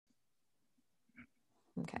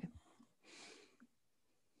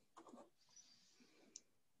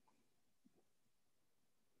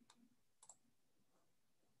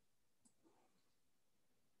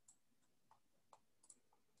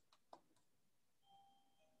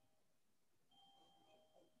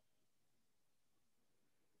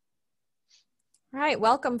All right,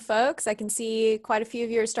 welcome folks. I can see quite a few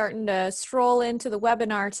of you are starting to stroll into the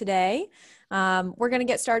webinar today. We're going to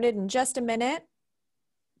get started in just a minute.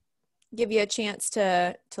 Give you a chance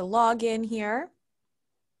to log in here.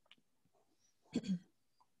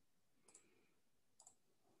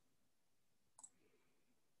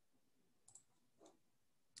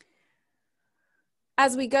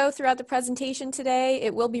 As we go throughout the presentation today,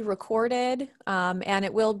 it will be recorded and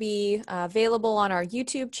it will be available on our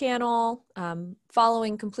YouTube channel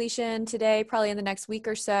following completion today, probably in the next week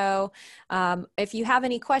or so. If you have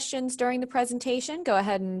any questions during the presentation, go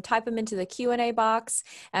ahead and type them into the Q&A box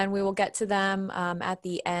and we will get to them at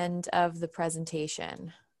the end of the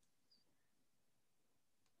presentation.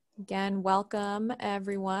 Again, welcome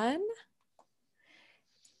everyone.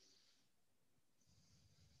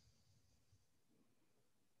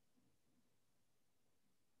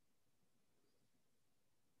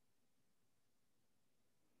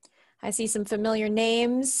 I see some familiar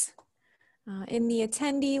names in the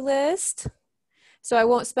attendee list. So I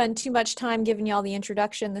won't spend too much time giving you all the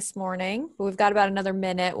introduction this morning, but we've got about another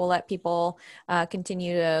minute. We'll let people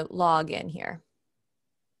continue to log in here.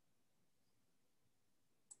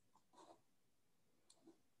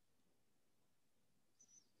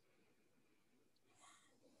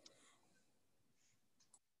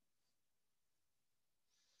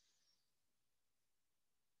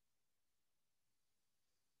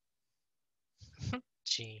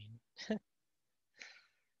 Gene.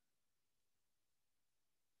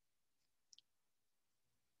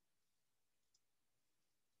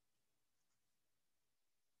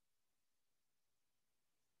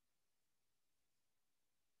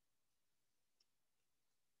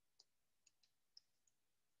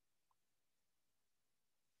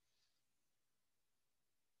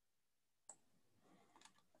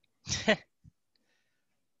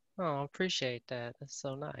 Oh, appreciate that. That's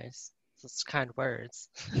so nice. That's kind words.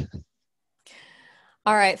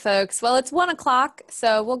 All right, folks. Well, it's 1 o'clock,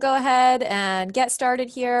 so we'll go ahead and get started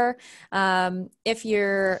here. If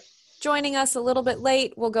you're joining us a little bit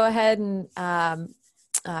late, we'll go ahead and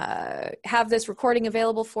have this recording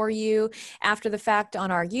available for you after the fact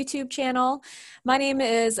on our YouTube channel. My name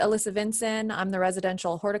is Alyssa Vinson. I'm the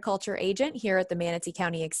residential horticulture agent here at the Manatee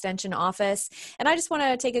County Extension Office. And I just want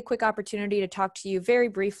to take a quick opportunity to talk to you very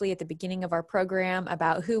briefly at the beginning of our program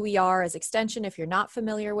about who we are as Extension if you're not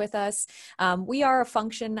familiar with us. We are a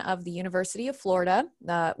function of the University of Florida,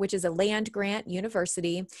 which is a land grant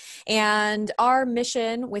university. And our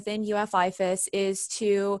mission within IFAS is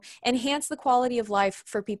to enhance the quality of life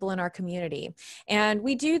for people in our community. And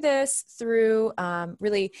we do this through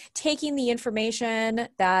really taking the information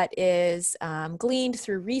that is gleaned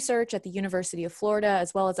through research at the University of Florida,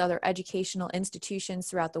 as well as other educational institutions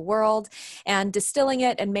throughout the world, and distilling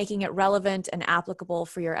it and making it relevant and applicable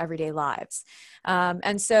for your everyday lives.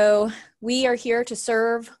 And so we are here to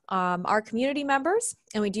serve our community members,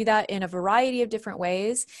 and we do that in a variety of different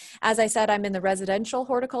ways. As I said, I'm in the residential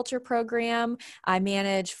horticulture program. I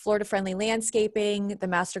manage Florida-friendly landscaping, the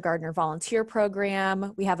Master Gardener Volunteer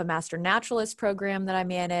Program. We have a Master Naturalist program that I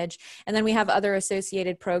manage, and then we have other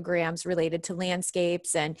associated programs related to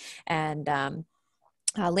landscapes and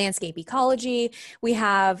landscape ecology. We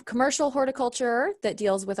have commercial horticulture that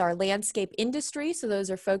deals with our landscape industry. So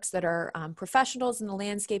those are folks that are professionals in the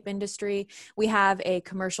landscape industry. We have a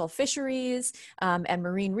commercial fisheries and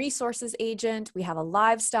marine resources agent. We have a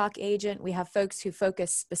livestock agent. We have folks who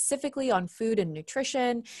focus specifically on food and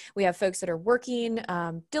nutrition. We have folks that are working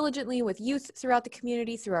diligently with youth throughout the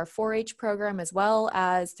community through our 4-H program, as well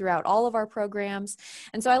as throughout all of our programs.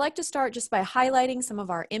 And so I like to start just by highlighting some of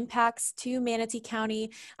our impacts to Manatee County.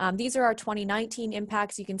 These are our 2019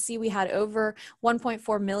 impacts. You can see we had over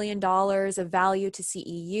 $1.4 million of value to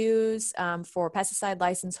CEUs for pesticide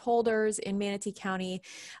license holders in Manatee County,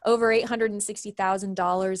 over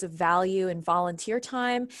 $860,000 of value in volunteer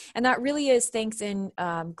time. And that really is thanks in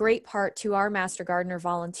great part to our Master Gardener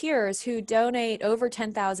volunteers who donate over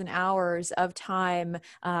 10,000 hours of time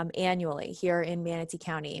annually here in Manatee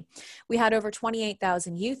County. We had over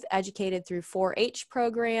 28,000 youth educated through 4-H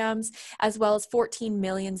programs, as well as 14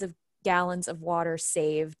 millions of gallons of water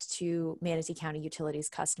saved to Manatee County Utilities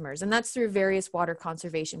customers. And that's through various water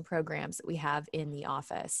conservation programs that we have in the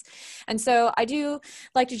office. And so I do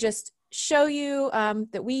like to just show you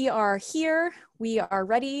that we are here. We are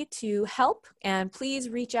ready to help, and please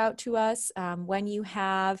reach out to us when you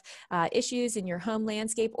have issues in your home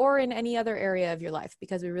landscape or in any other area of your life,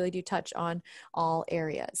 because we really do touch on all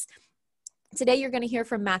areas. Today, you're going to hear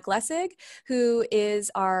from Mac Lessig, who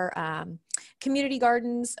is our community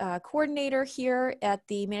gardens coordinator here at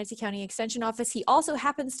the Manatee County Extension Office. He also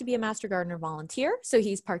happens to be a Master Gardener volunteer, so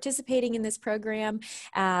he's participating in this program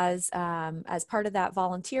as part of that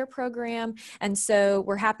volunteer program. And so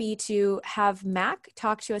we're happy to have Mac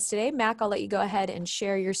talk to us today. Mac, I'll let you go ahead and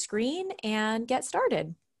share your screen and get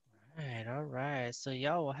started. All right. So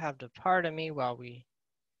y'all will have to pardon me while we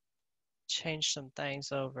change some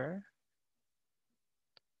things over.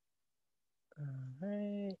 All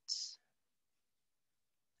right.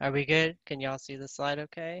 Are we good? Can y'all see the slide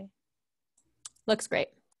okay? Looks great.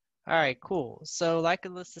 All right, cool. So like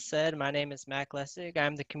Alyssa said, my name is Mac Lessig.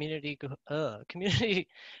 I'm the Community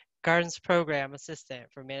Gardens Program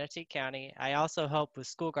Assistant for Manatee County. I also help with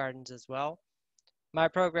school gardens as well. My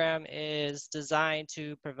program is designed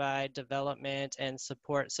to provide development and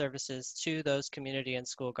support services to those community and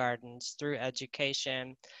school gardens through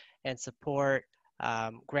education and support,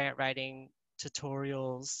 grant writing,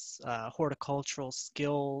 tutorials, horticultural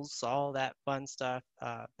skills, all that fun stuff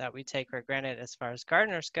that we take for granted as far as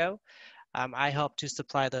gardeners go. I help to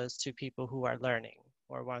supply those to people who are learning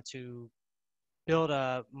or want to build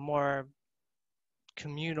a more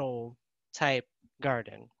communal type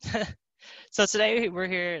garden. So today we're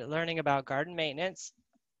here learning about garden maintenance.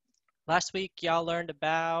 Last week y'all learned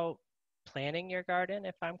about planting your garden,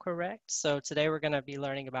 if I'm correct. So today we're going to be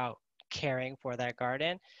learning about caring for that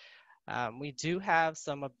garden. We do have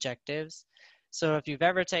some objectives. So if you've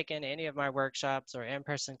ever taken any of my workshops or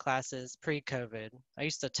in-person classes pre-COVID, I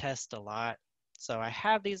used to test a lot. So I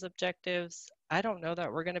have these objectives. I don't know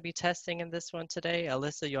that we're going to be testing in this one today.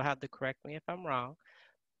 Alyssa, you'll have to correct me if I'm wrong,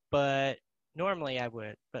 but normally I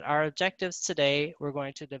would. But our objectives today, we're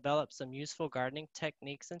going to develop some useful gardening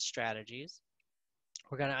techniques and strategies.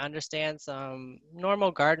 We're going to understand some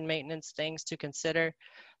normal garden maintenance things to consider.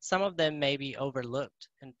 Some of them may be overlooked.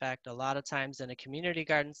 In fact, a lot of times in a community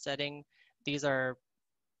garden setting, these are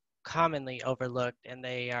commonly overlooked and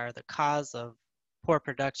they are the cause of poor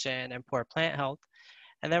production and poor plant health.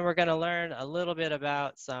 And then we're going to learn a little bit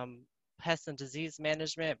about some pest and disease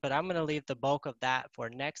management, but I'm going to leave the bulk of that for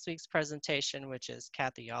next week's presentation, which is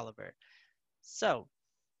Kathy Oliver. So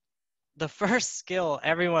the first skill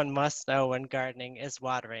everyone must know when gardening is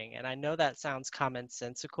watering. And I know that sounds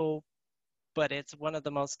commonsensical, but it's one of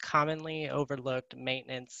the most commonly overlooked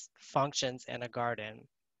maintenance functions in a garden.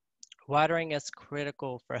 Watering is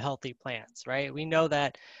critical for healthy plants, right? We know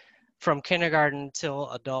that from kindergarten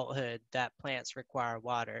till adulthood that plants require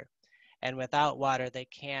water. And without water, they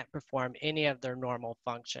can't perform any of their normal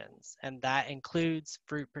functions. And that includes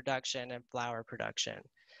fruit production and flower production.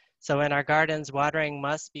 So in our gardens, watering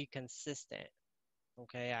must be consistent.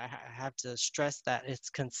 Okay, I have to stress that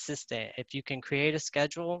it's consistent. If you can create a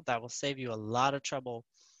schedule, that will save you a lot of trouble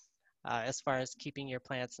as far as keeping your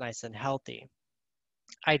plants nice and healthy.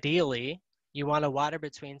 Ideally, you want to water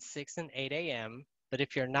between 6 and 8 a.m. But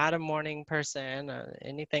if you're not a morning person or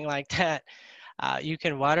anything like that, you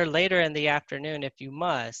can water later in the afternoon if you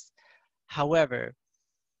must. However,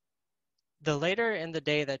 the later in the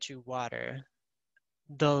day that you water,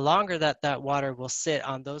 the longer that that water will sit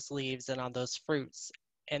on those leaves and on those fruits,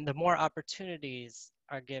 and the more opportunities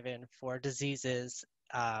are given for diseases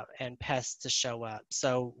and pests to show up.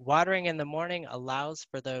 So watering in the morning allows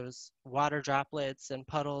for those water droplets and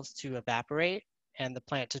puddles to evaporate and the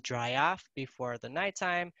plant to dry off before the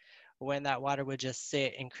nighttime, when that water would just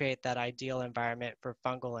sit and create that ideal environment for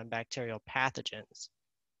fungal and bacterial pathogens.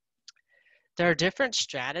 There are different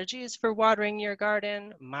strategies for watering your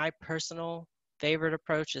garden. My personal favorite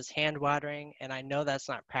approach is hand watering, and I know that's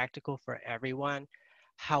not practical for everyone.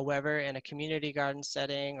 However, in a community garden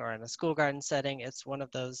setting or in a school garden setting, it's one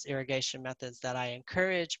of those irrigation methods that I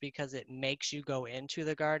encourage because it makes you go into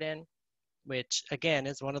the garden, which again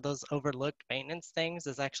is one of those overlooked maintenance things,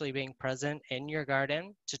 is actually being present in your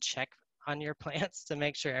garden to check on your plants to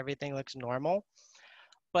make sure everything looks normal.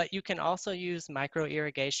 But you can also use micro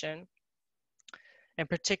irrigation. In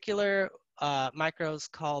particular,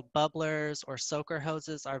 micros called bubblers or soaker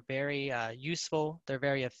hoses are very useful. They're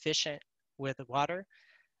very efficient with water,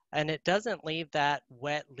 and it doesn't leave that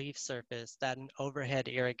wet leaf surface that an overhead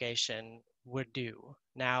irrigation would do.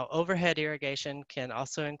 Now, overhead irrigation can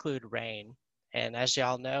also include rain. And as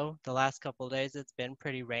y'all know, the last couple of days it's been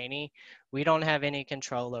pretty rainy. We don't have any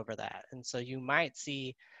control over that. And so you might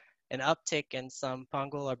see an uptick in some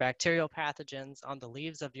fungal or bacterial pathogens on the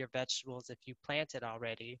leaves of your vegetables if you planted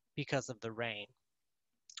already because of the rain.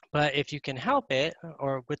 But if you can help it,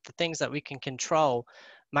 or with the things that we can control,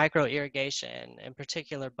 micro irrigation, in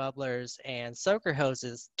particular bubblers and soaker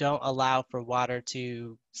hoses, don't allow for water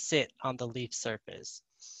to sit on the leaf surface.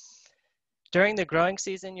 During the growing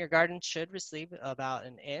season, your garden should receive about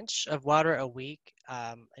an inch of water a week.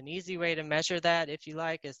 An easy way to measure that, if you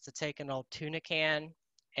like, is to take an old tuna can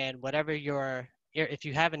and whatever if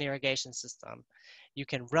you have an irrigation system, you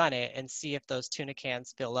can run it and see if those tuna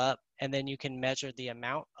cans fill up, and then you can measure the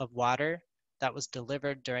amount of water that was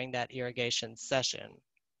delivered during that irrigation session.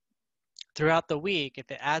 Throughout the week,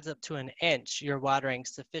 if it adds up to an inch, you're watering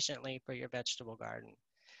sufficiently for your vegetable garden.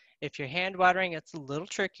 If you're hand watering, it's a little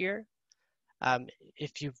trickier.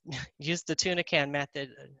 If you use the tuna can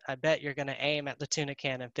method, I bet you're going to aim at the tuna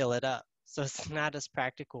can and fill it up. So it's not as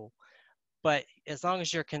practical. But as long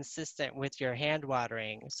as you're consistent with your hand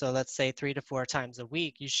watering, so let's say 3 to 4 times a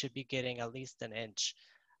week, you should be getting at least an inch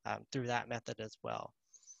through that method as well.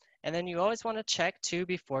 And then you always want to check too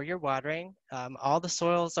before you're watering. All the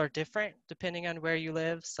soils are different depending on where you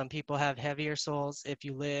live. Some people have heavier soils. If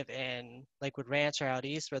you live in Lakewood Ranch or out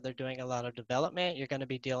east where they're doing a lot of development, you're going to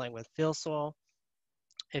be dealing with fill soil.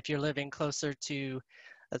 If you're living closer to,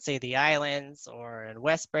 let's say, the islands or in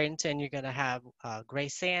West Bradenton, you're going to have gray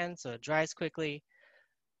sand, so it dries quickly.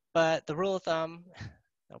 But the rule of thumb,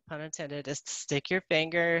 no pun intended, is to stick your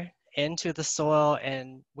finger into the soil,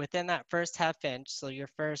 and within that first half inch, so your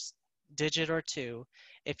first digit or two,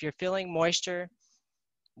 if you're feeling moisture,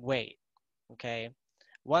 wait, okay?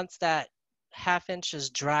 Once that half inch is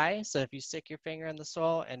dry, so if you stick your finger in the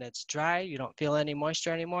soil and it's dry, you don't feel any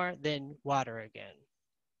moisture anymore, then water again.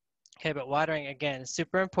 Okay, but watering again is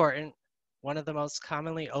super important. One of the most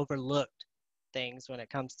commonly overlooked things when it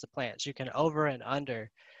comes to plants. You can over and under.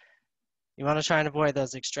 You want to try and avoid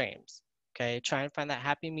those extremes. Okay, try and find that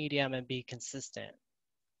happy medium and be consistent.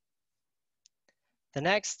 The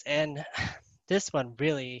next, and this one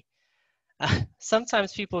really,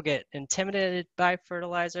 sometimes people get intimidated by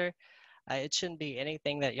fertilizer. It shouldn't be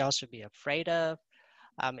anything that y'all should be afraid of.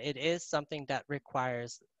 It is something that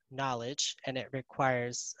requires knowledge and it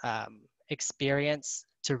requires experience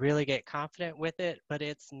to really get confident with it, but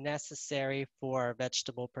it's necessary for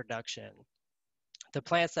vegetable production. The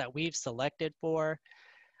plants that we've selected for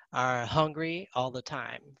are hungry all the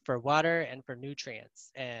time for water and for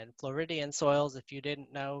nutrients. And Floridian soils, if you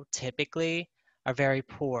didn't know, typically are very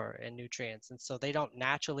poor in nutrients. And so they don't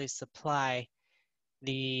naturally supply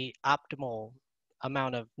the optimal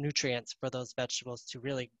amount of nutrients for those vegetables to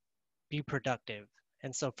really be productive.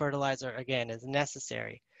 And so fertilizer, again, is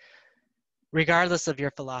necessary, regardless of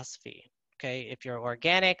your philosophy. Okay, if you're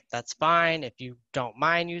organic, that's fine. If you don't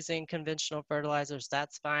mind using conventional fertilizers,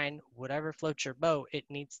 that's fine. Whatever floats your boat, it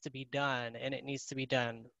needs to be done, and it needs to be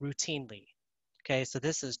done routinely. Okay, so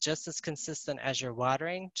this is just as consistent as your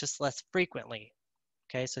watering, just less frequently.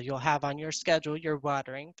 Okay, so you'll have on your schedule your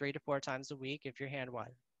watering 3 to 4 times a week if you're hand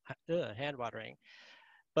watering.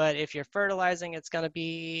 But if you're fertilizing, it's going to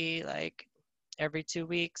be like every 2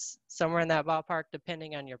 weeks, somewhere in that ballpark,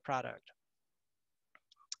 depending on your product.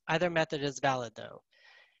 Either method is valid though.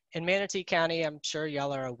 In Manatee County, I'm sure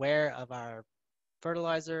y'all are aware of our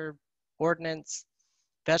fertilizer ordinance.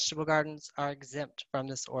 Vegetable gardens are exempt from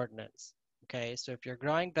this ordinance. Okay, so if you're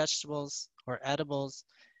growing vegetables or edibles,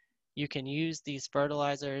 you can use these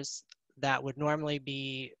fertilizers that would normally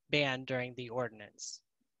be banned during the ordinance.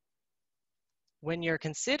 When you're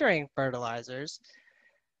considering fertilizers,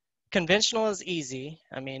 conventional is easy.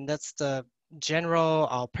 I mean, that's the general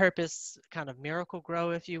all-purpose kind of miracle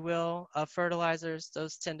grow, if you will, of fertilizers.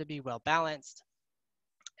 Those tend to be well balanced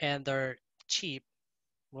and they're cheap.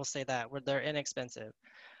 We'll say that, where they're inexpensive.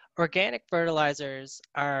 Organic fertilizers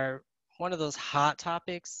are one of those hot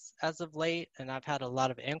topics as of late, and I've had a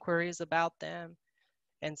lot of inquiries about them.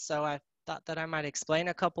 And so I thought that I might explain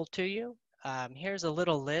a couple to you. Here's a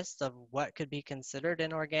little list of what could be considered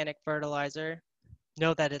an organic fertilizer.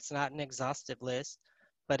 Know that it's not an exhaustive list,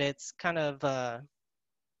 but it's kind of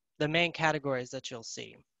the main categories that you'll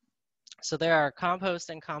see. So there are compost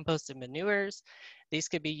and composted manures. These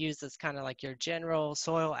could be used as kind of like your general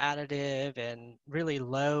soil additive and really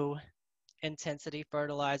low intensity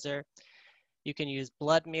fertilizer. You can use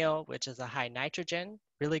blood meal, which is a high nitrogen,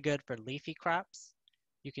 really good for leafy crops.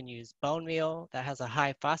 You can use bone meal that has a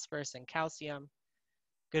high phosphorus and calcium,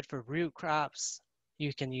 good for root crops.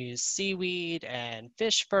 You can use seaweed and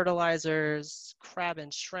fish fertilizers, crab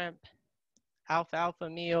and shrimp, alfalfa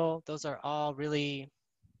meal. Those are all really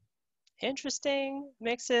interesting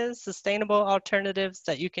mixes, sustainable alternatives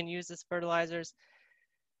that you can use as fertilizers.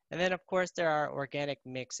 And then of course there are organic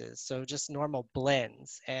mixes, so just normal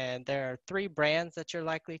blends. And there are 3 brands that you're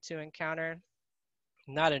likely to encounter.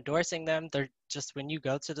 I'm not endorsing them, they're just when you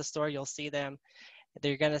go to the store, you'll see them.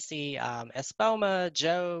 You're gonna see Espoma,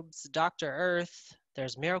 Job's, Dr. Earth,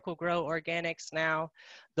 There's Miracle Grow organics now.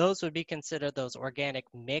 Those would be considered those organic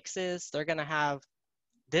mixes. They're going to have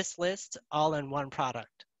this list all in one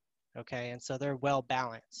product, okay? And so they're well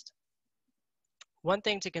balanced. One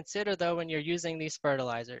thing to consider though when you're using these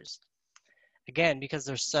fertilizers, again, because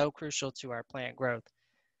they're so crucial to our plant growth,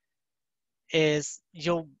 is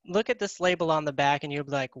you'll look at this label on the back and you'll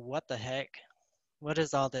be like, what the heck? What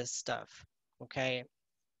is all this stuff? Okay.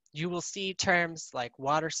 You will see terms like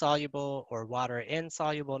water soluble or water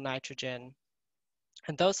insoluble nitrogen,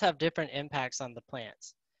 and those have different impacts on the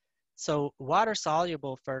plants. So water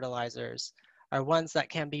soluble fertilizers are ones that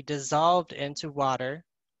can be dissolved into water,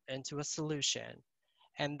 into a solution,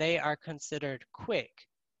 and they are considered quick.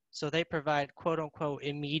 So they provide quote unquote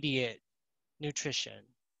immediate nutrition.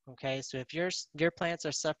 Okay, so if your plants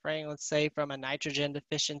are suffering, let's say, from a nitrogen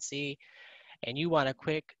deficiency, and you want a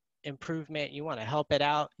quick improvement, you want to help it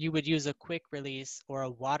out, you would use a quick release or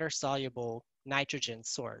a water soluble nitrogen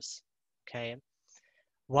source. Okay,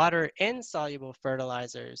 water insoluble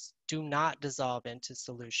fertilizers do not dissolve into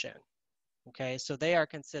solution. Okay, so they are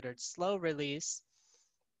considered slow release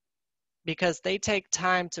because they take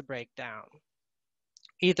time to break down,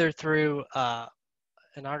 either through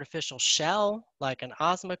an artificial shell like an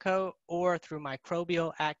osmocote or through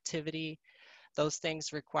microbial activity. Those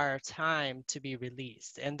things require time to be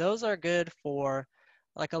released, and those are good for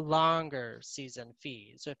like a longer season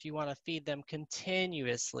feed. So if you want to feed them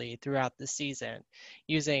continuously throughout the season,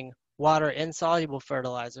 using water insoluble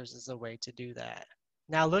fertilizers is a way to do that.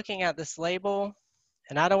 Now looking at this label,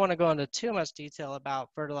 and I don't want to go into too much detail about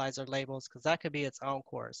fertilizer labels because that could be its own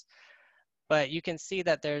course, but you can see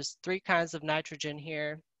that there's 3 kinds of nitrogen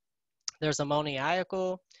here. There's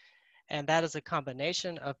ammoniacal, and that is a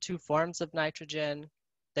combination of 2 forms of nitrogen.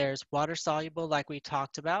 There's water soluble, like we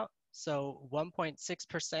talked about. So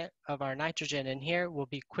 1.6% of our nitrogen in here will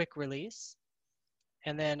be quick release.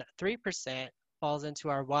 And then 3% falls into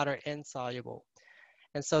our water insoluble.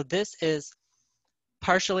 And so this is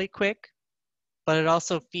partially quick, but it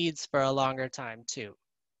also feeds for a longer time too.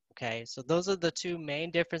 Okay, so those are the 2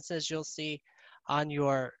 main differences you'll see on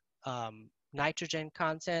your nitrogen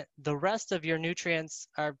content. The rest of your nutrients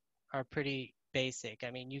are pretty basic.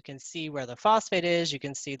 I mean, you can see where the phosphate is, you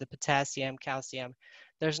can see the potassium, calcium.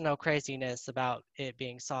 There's no craziness about it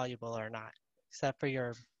being soluble or not, except for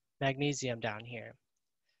your magnesium down here.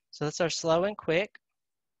 So that's our slow and quick.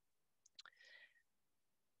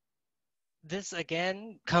 This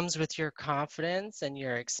again comes with your confidence and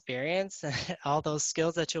your experience, all those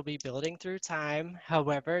skills that you'll be building through time.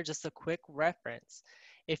 However, just a quick reference.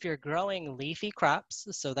 If you're growing leafy crops,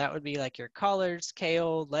 so that would be like your collards,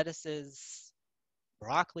 kale, lettuces,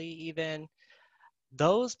 broccoli even,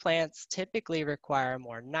 those plants typically require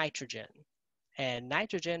more nitrogen. And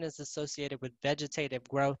nitrogen is associated with vegetative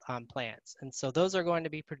growth on plants. And so those are going to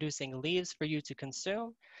be producing leaves for you to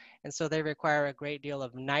consume. And so they require a great deal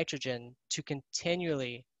of nitrogen to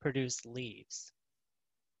continually produce leaves.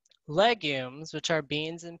 Legumes, which are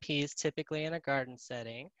beans and peas typically in a garden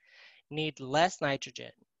setting, need less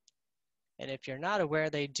nitrogen. And if you're not aware,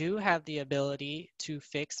 they do have the ability to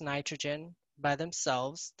fix nitrogen by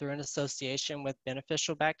themselves through an association with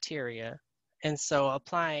beneficial bacteria. And so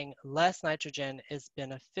applying less nitrogen is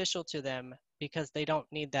beneficial to them because they don't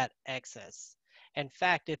need that excess. In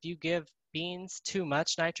fact, if you give beans too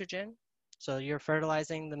much nitrogen, so you're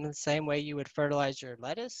fertilizing them the same way you would fertilize your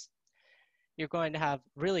lettuce, you're going to have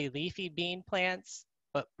really leafy bean plants,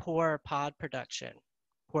 but poor pod production,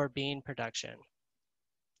 poor bean production.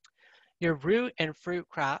 Your root and fruit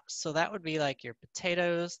crops, so that would be like your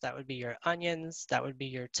potatoes, that would be your onions, that would be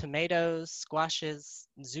your tomatoes, squashes,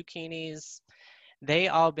 zucchinis. They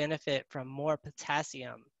all benefit from more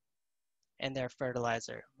potassium in their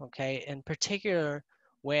fertilizer, okay? In particular,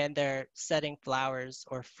 when they're setting flowers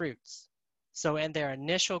or fruits. So in their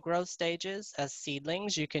initial growth stages as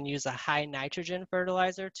seedlings, you can use a high nitrogen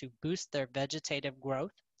fertilizer to boost their vegetative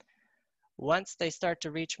growth. Once they start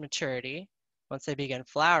to reach maturity, once they begin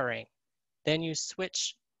flowering, then you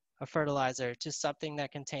switch a fertilizer to something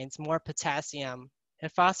that contains more potassium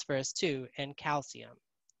and phosphorus too, and calcium.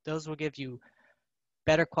 Those will give you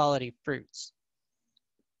better quality fruits.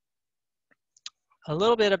 A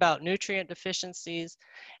little bit about nutrient deficiencies.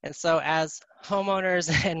 And so as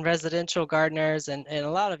homeowners and residential gardeners, and a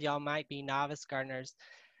lot of y'all might be novice gardeners,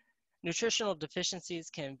 nutritional deficiencies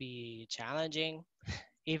can be challenging,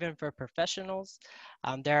 even for professionals.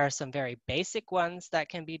 There are some very basic ones that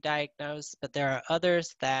can be diagnosed, but there are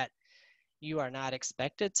others that you are not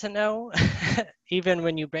expected to know. Even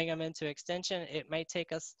when you bring them into extension, it may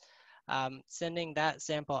take us sending that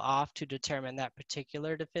sample off to determine that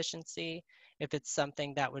particular deficiency if it's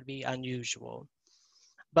something that would be unusual.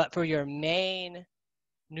 But for your main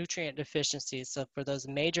nutrient deficiencies, so for those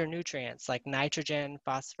major nutrients like nitrogen,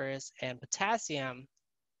 phosphorus, and potassium,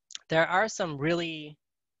 there are some really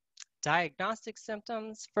diagnostic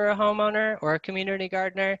symptoms for a homeowner or a community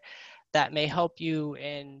gardener that may help you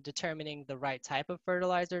in determining the right type of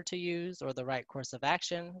fertilizer to use or the right course of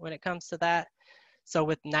action when it comes to that. So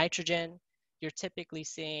with nitrogen, you're typically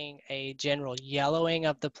seeing a general yellowing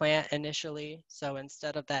of the plant initially. So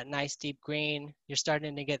instead of that nice deep green, you're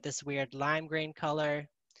starting to get this weird lime green color.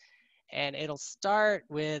 And it'll start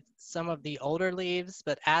with some of the older leaves,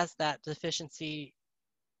 but as that deficiency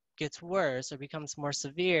gets worse or becomes more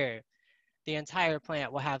severe, the entire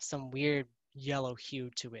plant will have some weird yellow hue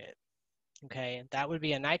to it. Okay, that would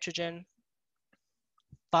be a nitrogen.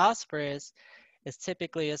 Phosphorus is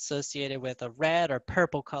typically associated with a red or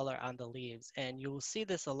purple color on the leaves, and you will see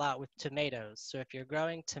this a lot with tomatoes. So if you're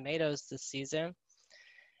growing tomatoes this season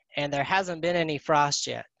and there hasn't been any frost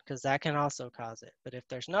yet, because that can also cause it, but if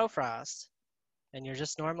there's no frost and you're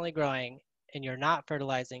just normally growing and you're not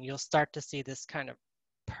fertilizing, you'll start to see this kind of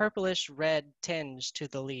purplish red tinge to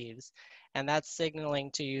the leaves, and that's signaling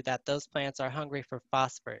to you that those plants are hungry for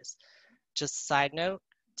phosphorus. Just a side note,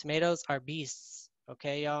 tomatoes are beasts,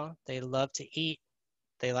 okay, y'all? They love to eat.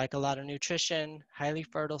 They like a lot of nutrition, highly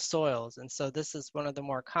fertile soils, and so this is one of the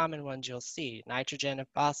more common ones you'll see, nitrogen and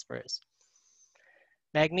phosphorus.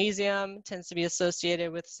 Magnesium tends to be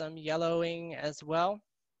associated with some yellowing as well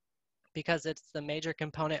because it's the major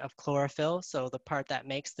component of chlorophyll, so the part that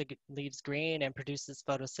makes the leaves green and produces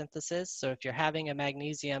photosynthesis. So if you're having a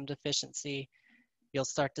magnesium deficiency, you'll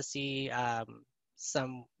start to see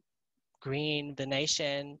some green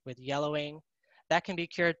venation with yellowing. That can be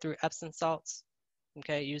cured through Epsom salts,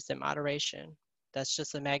 okay, used in moderation. That's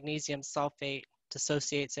just a magnesium sulfate,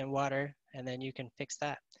 dissociates in water, and then you can fix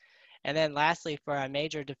that. And then lastly, for our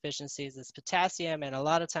major deficiencies is potassium, and a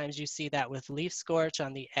lot of times you see that with leaf scorch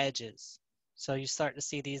on the edges. So you start to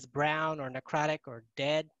see these brown or necrotic or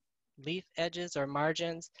dead leaf edges or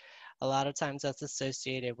margins. A lot of times that's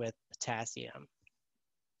associated with potassium.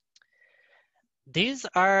 These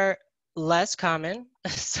are less common,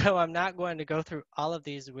 so I'm not going to go through all of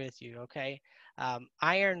these with you, okay?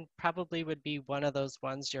 Iron probably would be one of those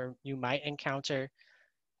ones you might encounter,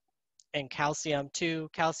 and calcium too.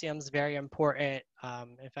 Calcium is very important.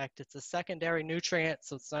 In fact, it's a secondary nutrient,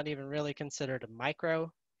 so it's not even really considered a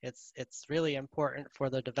micro. It's really important for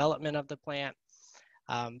the development of the plant,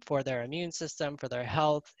 for their immune system, for their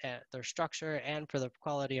health, their structure, and for the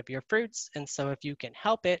quality of your fruits. And so if you can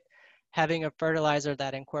help it, having a fertilizer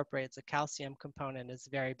that incorporates a calcium component is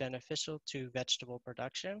very beneficial to vegetable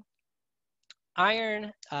production.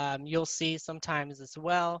 Iron, you'll see sometimes as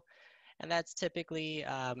well, and that's typically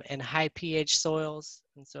in high pH soils.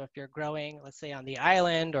 And so if you're growing, let's say on the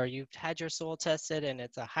island, or you've had your soil tested and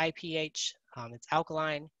it's a high pH, it's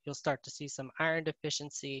alkaline, you'll start to see some iron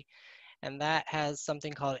deficiency, and that has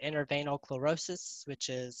something called interveinal chlorosis, which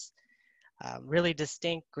is really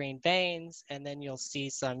distinct green veins, and then you'll see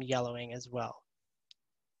some yellowing as well.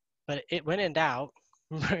 But when in doubt,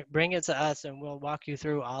 bring it to us and we'll walk you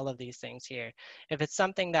through all of these things here. If it's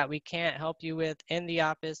something that we can't help you with in the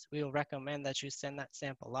office, we will recommend that you send that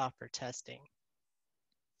sample off for testing.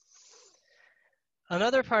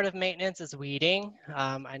 Another part of maintenance is weeding.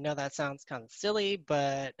 I know that sounds kind of silly,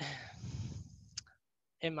 but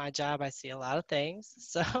in my job, I see a lot of things.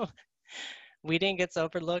 So weeding gets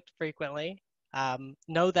overlooked frequently.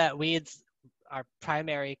 Know that weeds are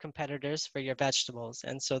primary competitors for your vegetables,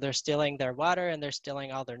 and so they're stealing their water and they're stealing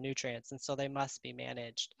all their nutrients, and so they must be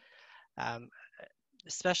managed,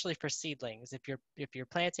 especially for seedlings. If you're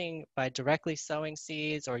planting by directly sowing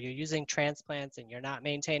seeds, or you're using transplants and you're not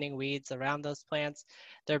maintaining weeds around those plants,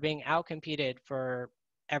 they're being outcompeted for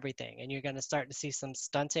everything, and you're going to start to see some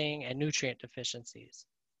stunting and nutrient deficiencies.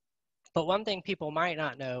 But one thing people might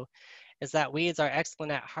not know is that weeds are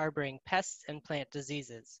excellent at harboring pests and plant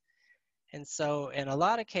diseases. And so in a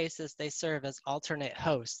lot of cases, they serve as alternate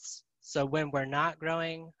hosts. So when we're not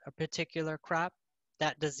growing a particular crop,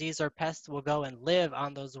 that disease or pest will go and live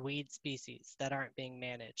on those weed species that aren't being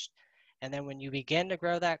managed. And then when you begin to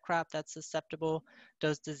grow that crop that's susceptible,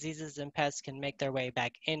 those diseases and pests can make their way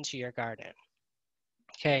back into your garden.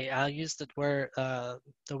 Okay, I'll use the word,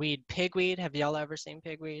 the weed pigweed. Have y'all ever seen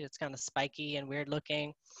pigweed? It's kind of spiky and weird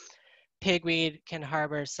looking. Pigweed can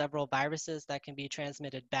harbor several viruses that can be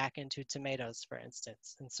transmitted back into tomatoes, for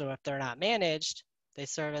instance. And so if they're not managed, they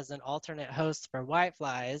serve as an alternate host for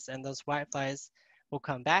whiteflies, and those whiteflies will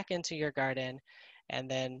come back into your garden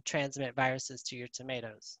and then transmit viruses to your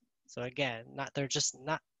tomatoes. So again, they're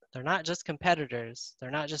not just competitors,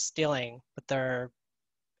 they're not just stealing, but they're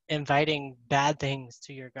inviting bad things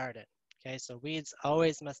to your garden. Okay, so weeds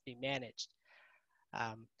always must be managed.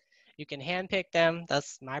 Um, you can hand pick them.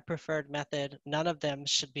 That's my preferred method. None of them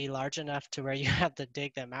should be large enough to where you have to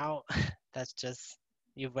dig them out. That's just,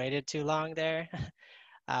 you've waited too long there.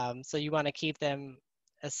 So you want to keep them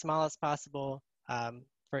as small as possible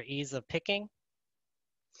for ease of picking.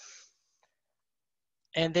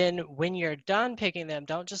 And then when you're done picking them,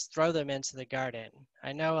 don't just throw them into the garden.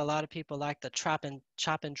 I know a lot of people like the chop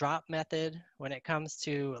and drop method when it comes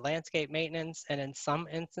to landscape maintenance, and in some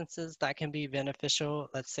instances that can be beneficial.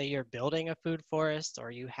 Let's say you're building a food forest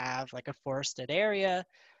or you have like a forested area,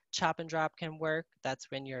 chop and drop can work.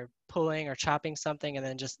 That's when you're pulling or chopping something and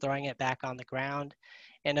then just throwing it back on the ground.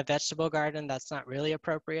 In a vegetable garden, that's not really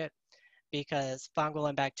appropriate, because fungal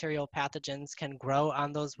and bacterial pathogens can grow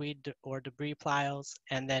on those weed or debris piles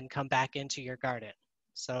and then come back into your garden.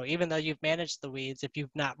 So even though you've managed the weeds, if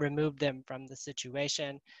you've not removed them from the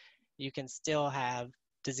situation, you can still have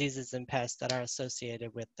diseases and pests that are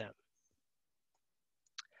associated with them.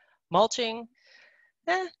 Mulching,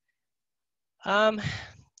 eh, um,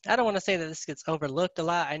 I don't want to say that this gets overlooked a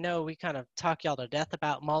lot. I know we kind of talk y'all to death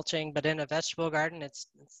about mulching, but in a vegetable garden, it's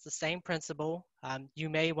the same principle. You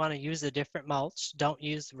may want to use a different mulch. Don't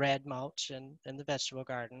use red mulch in the vegetable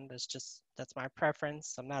garden. That's my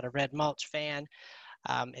preference. I'm not a red mulch fan.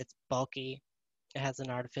 It's bulky. It has an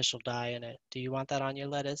artificial dye in it. Do you want that on your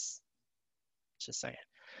lettuce? Just saying.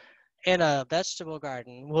 In a vegetable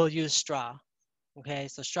garden, we'll use straw. Okay,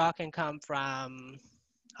 so straw can come from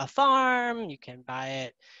a farm, you can buy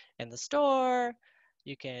it in the store,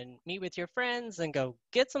 you can meet with your friends and go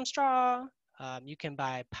get some straw. You can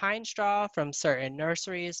buy pine straw from certain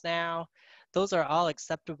nurseries now. Those are all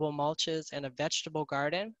acceptable mulches in a vegetable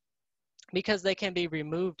garden because they can be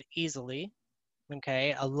removed easily.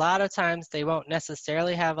 Okay, a lot of times they won't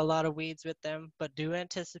necessarily have a lot of weeds with them, but do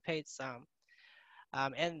anticipate some.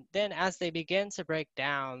 And then as they begin to break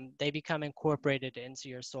down, they become incorporated into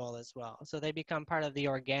your soil as well. So they become part of the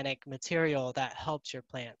organic material that helps your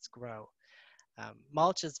plants grow.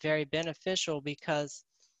 Mulch is very beneficial because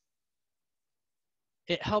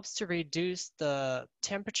it helps to reduce the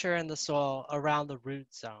temperature in the soil around the root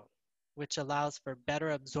zone, which allows for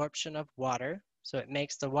better absorption of water. So it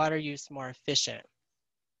makes the water use more efficient.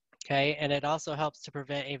 Okay, and it also helps to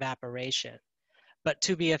prevent evaporation. But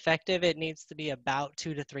to be effective, it needs to be about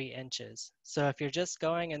 2 to 3 inches. So if you're just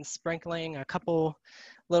going and sprinkling a couple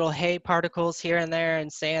little hay particles here and there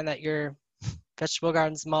and saying that your vegetable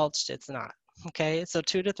garden's mulched, it's not. Okay, so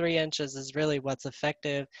 2 to 3 inches is really what's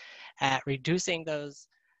effective at reducing those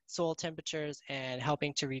soil temperatures and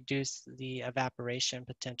helping to reduce the evaporation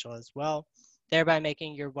potential as well, thereby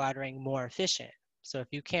making your watering more efficient. So if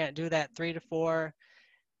you can't do that 3 to 4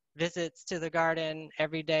 visits to the garden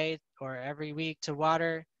every day or every week to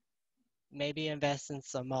water, maybe invest in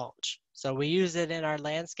some mulch. So we use it in our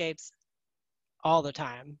landscapes all the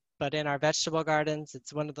time, but in our vegetable gardens,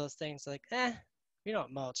 it's one of those things like, we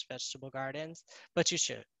don't mulch vegetable gardens, but you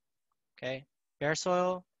should, okay? Bare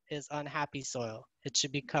soil is unhappy soil. It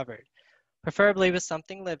should be covered, preferably with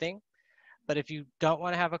something living, but if you don't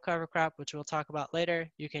want to have a cover crop, which we'll talk about later,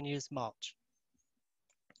 you can use mulch.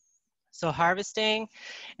 So harvesting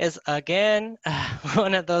is, again,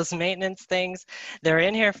 one of those maintenance things. They're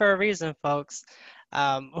in here for a reason, folks.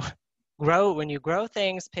 Um, when you grow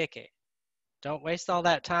things, pick it. Don't waste all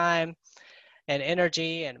that time and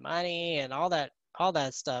energy and money and all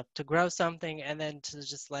that stuff to grow something and then to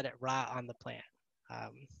just let it rot on the plant.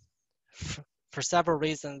 Um, for several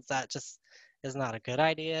reasons, that just is not a good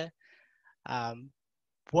idea.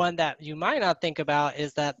 One that you might not think about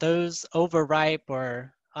is that those overripe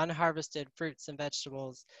or unharvested fruits and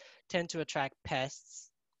vegetables tend to attract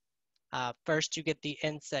pests. First, you get the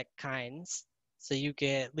insect kinds. So you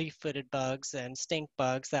get leaf-footed bugs and stink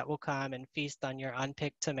bugs that will come and feast on your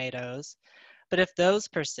unpicked tomatoes. But if those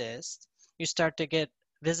persist, you start to get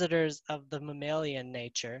visitors of the mammalian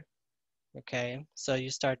nature. Okay, so you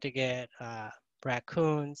start to get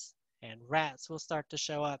raccoons and rats will start to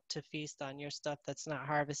show up to feast on your stuff that's not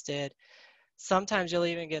harvested. Sometimes you'll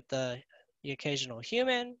even get the occasional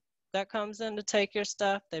human that comes in to take your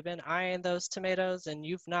stuff. They've been eyeing those tomatoes and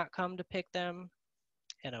you've not come to pick them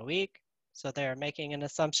in a week. So they're making an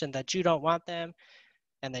assumption that you don't want them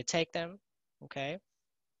and they take them, okay?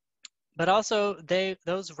 But also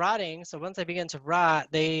those rotting, so once they begin to rot,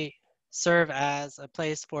 they serve as a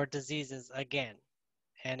place for diseases again.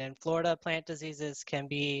 And in Florida, plant diseases can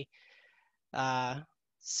be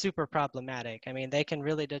super problematic. I mean, they can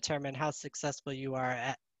really determine how successful you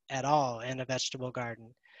are at all in a vegetable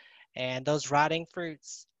garden. And those rotting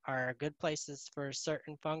fruits are good places for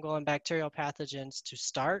certain fungal and bacterial pathogens to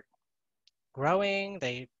start growing.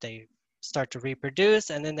 They start to reproduce,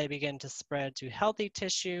 and then they begin to spread to healthy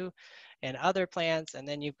tissue and other plants. And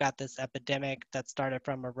then you've got this epidemic that started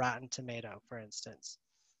from a rotten tomato, for instance.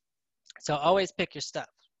 So always pick your stuff,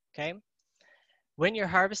 okay? When you're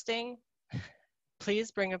harvesting,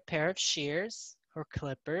 please bring a pair of shears or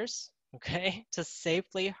clippers, okay, to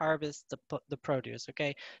safely harvest the produce,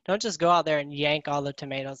 okay? Don't just go out there and yank all the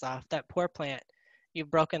tomatoes off. That poor plant,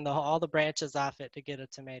 you've broken all the branches off it to get a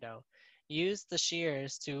tomato. Use the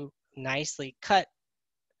shears to nicely cut,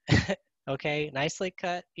 okay, nicely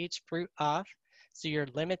cut each fruit off. So you're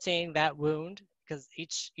limiting that wound, because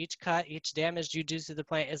each cut, each damage you do to the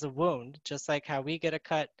plant is a wound, just like how we get a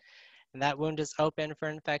cut and that wound is open for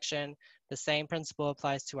infection. The same principle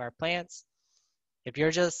applies to our plants. If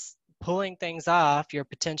you're just pulling things off, you're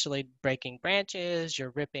potentially breaking branches,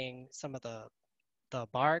 you're ripping some of the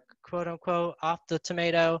bark, quote unquote, off the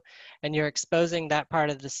tomato, and you're exposing that part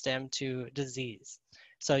of the stem to disease.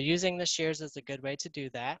 So using the shears is a good way to do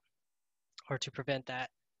that, or to prevent that.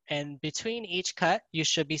 And between each cut, you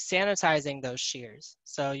should be sanitizing those shears.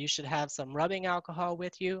 So you should have some rubbing alcohol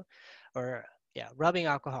with you, or rubbing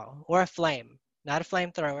alcohol, or a flame, not a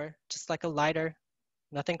flamethrower, just like a lighter,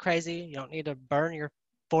 nothing crazy. You don't need to burn your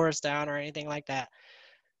forest down or anything like that.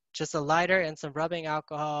 Just a lighter and some rubbing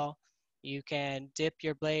alcohol. You can dip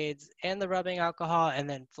your blades in the rubbing alcohol and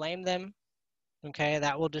then flame them. Okay,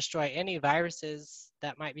 that will destroy any viruses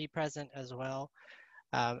that might be present as well.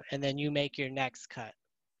 And then you make your next cut.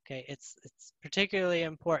 Okay, it's particularly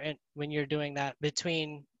important when you're doing that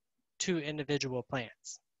between two individual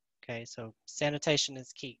plants. Okay, so sanitation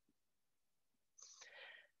is key.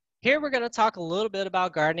 Here we're going to talk a little bit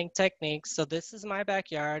about gardening techniques. So this is my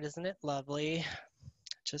backyard, isn't it lovely?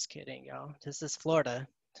 Just kidding, y'all. This is Florida.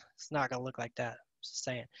 It's not going to look like that. Just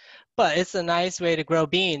saying. But it's a nice way to grow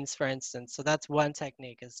beans, for instance. So that's one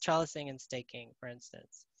technique, is trellising and staking, for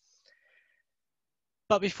instance.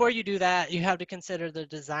 But before you do that, you have to consider the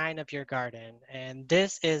design of your garden. And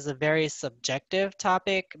this is a very subjective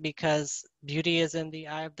topic because beauty is in the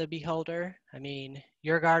eye of the beholder. I mean,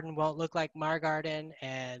 your garden won't look like my garden,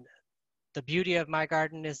 and the beauty of my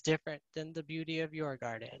garden is different than the beauty of your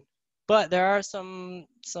garden. But there are some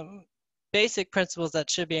basic principles that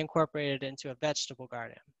should be incorporated into a vegetable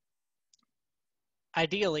garden.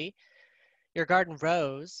 Ideally, your garden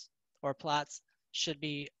rows or plots should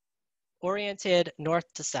be oriented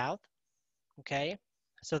north to south, okay?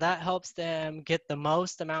 So that helps them get the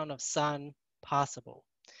most amount of sun possible.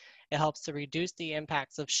 It helps to reduce the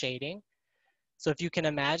impacts of shading. So if you can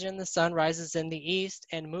imagine, the sun rises in the east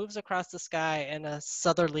and moves across the sky in a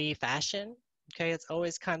southerly fashion, okay? It's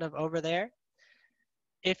always kind of over there.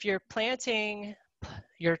 If you're planting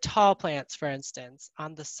your tall plants, for instance,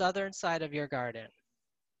 on the southern side of your garden,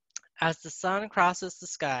 as the sun crosses the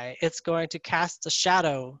sky, it's going to cast a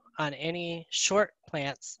shadow on any short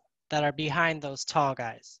plants that are behind those tall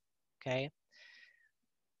guys, okay?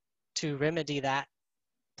 To remedy that,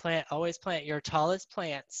 always plant your tallest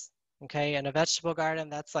plants, okay? In a vegetable garden,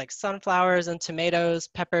 that's like sunflowers and tomatoes,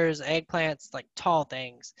 peppers, eggplants, like tall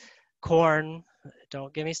things. Corn,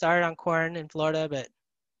 don't get me started on corn in Florida, but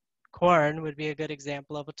corn would be a good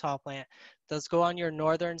example of a tall plant. Those go on your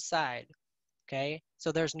northern side. Okay,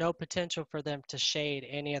 so there's no potential for them to shade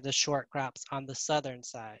any of the short crops on the southern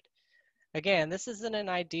side. Again, this isn't an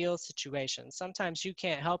ideal situation. Sometimes you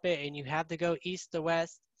can't help it and you have to go east to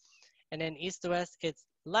west. And in east to west, it's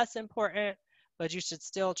less important, but you should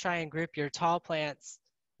still try and group your tall plants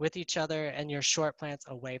with each other and your short plants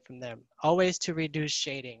away from them. Always to reduce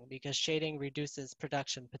shading, because shading reduces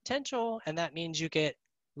production potential, and that means you get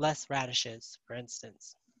less radishes, for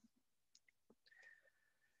instance.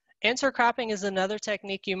 Intercropping is another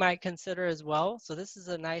technique you might consider as well. So this is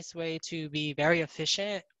a nice way to be very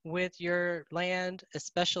efficient with your land,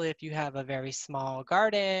 especially if you have a very small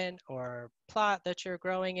garden or plot that you're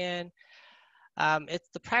growing in. It's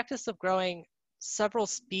the practice of growing several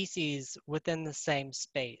species within the same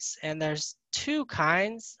space. And there's two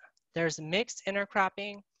kinds. There's mixed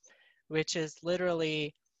intercropping, which is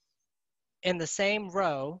literally in the same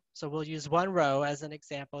row. So we'll use one row as an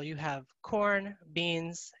example. You have corn,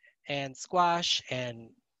 beans, and squash and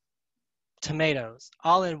tomatoes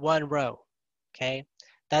all in one row, okay?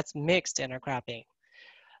 That's mixed intercropping.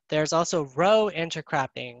 There's also row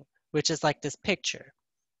intercropping, which is like this picture.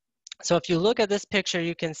 So if you look at this picture,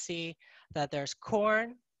 you can see that there's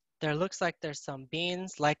corn, there looks like there's some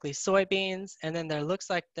beans, likely soybeans, and then there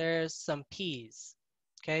looks like there's some peas,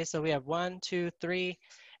 okay? So we have 1, 2, 3,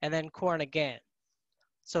 and then corn again.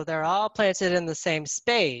 So they're all planted in the same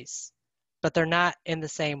space, but they're not in the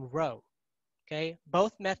same row, okay?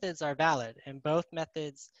 Both methods are valid, and both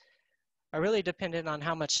methods are really dependent on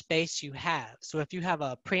how much space you have. So if you have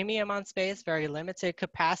a premium on space, very limited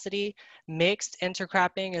capacity, mixed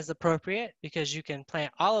intercropping is appropriate because you can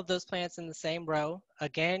plant all of those plants in the same row.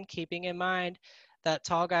 Again, keeping in mind that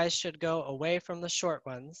tall guys should go away from the short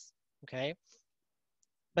ones, okay?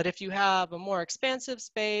 But if you have a more expansive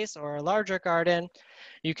space or a larger garden,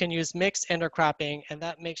 you can use mixed intercropping, and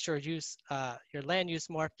that makes your land use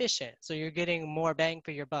more efficient. So you're getting more bang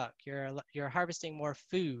for your buck. You're harvesting more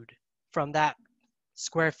food from that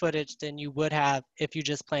square footage than you would have if you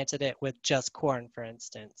just planted it with just corn, for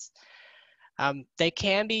instance. They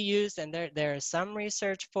can be used, and there is some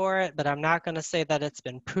research for it, but I'm not going to say that it's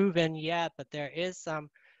been proven yet, but there is some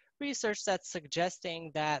research that's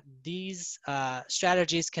suggesting that these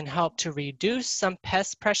strategies can help to reduce some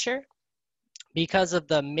pest pressure because of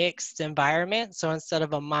the mixed environment. So instead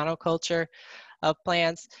of a monoculture of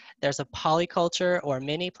plants, there's a polyculture or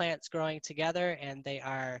many plants growing together, and they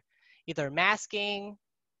are either masking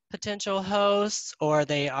potential hosts or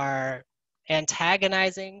they are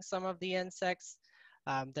antagonizing some of the insects.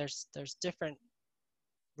 There's different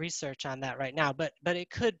research on that right now, but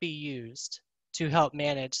it could be used to help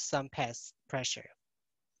manage some pest pressure.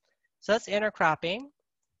 So that's intercropping.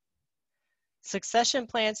 Succession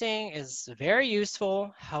planting is very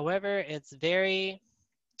useful. However, it's very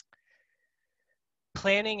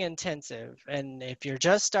planning intensive. And if you're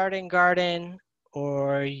just starting garden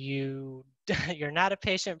or you're not a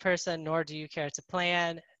patient person, nor do you care to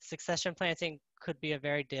plan, succession planting could be a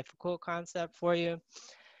very difficult concept for you.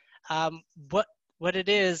 What it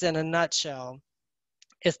is in a nutshell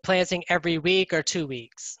is planting every week or 2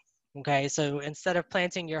 weeks. Okay, so instead of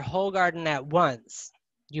planting your whole garden at once,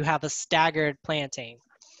 you have a staggered planting.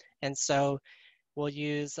 And so we'll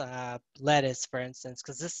use lettuce, for instance,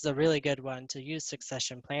 because this is a really good one to use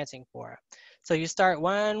succession planting for. So you start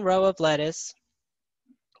one row of lettuce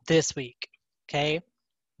this week, okay?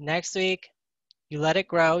 Next week, you let it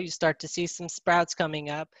grow. You start to see some sprouts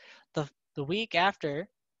coming up. The week after,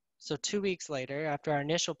 so 2 weeks later, after our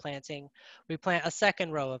initial planting, we plant a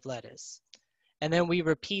second row of lettuce. And then we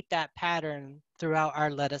repeat that pattern throughout our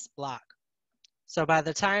lettuce block. So by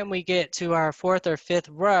the time we get to our 4th or 5th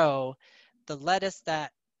row, the lettuce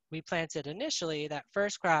that we planted initially, that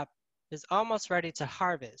first crop, is almost ready to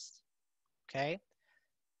harvest, okay?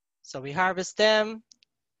 So we harvest them,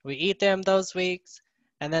 we eat them those weeks,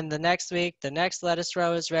 and then the next week, the next lettuce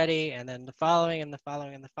row is ready, and then the following and the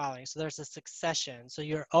following and the following. So there's a succession. So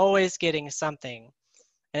you're always getting something.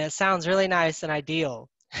 And it sounds really nice and ideal.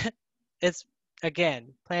 It's,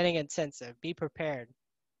 again, planning intensive. Be prepared.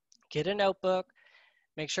 Get a notebook.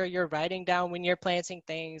 Make sure you're writing down when you're planting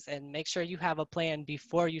things, and make sure you have a plan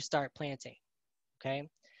before you start planting, okay?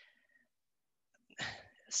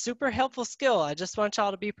 Super helpful skill. I just want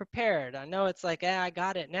y'all to be prepared. I know it's like, I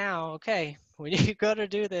got it now. Okay, when you go to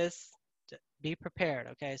do this, be prepared,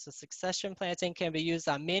 okay? So succession planting can be used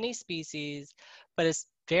on many species, but it's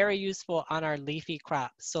very useful on our leafy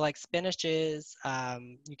crops. So like spinaches,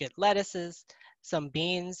 you get lettuces, some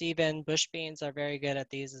beans, even bush beans are very good at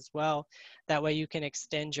these as well. That way you can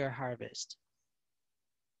extend your harvest.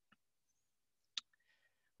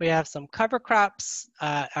 We have some cover crops,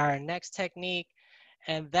 our next technique,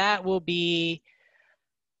 and that will be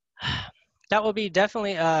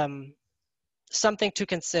definitely something to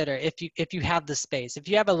consider if you have the space. If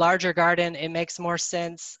you have a larger garden, it makes more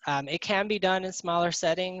sense. It can be done in smaller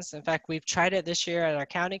settings. In fact, we've tried it this year at our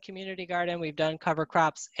county community garden. We've done cover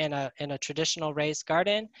crops in a traditional raised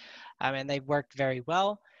garden, and they've worked very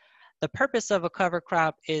well. The purpose of a cover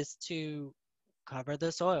crop is to cover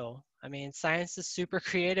the soil. I mean, science is super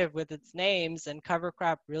creative with its names, and cover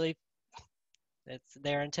crop really,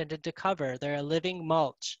 they're intended to cover. They're a living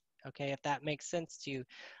mulch, okay, if that makes sense to you.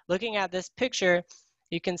 Looking at this picture,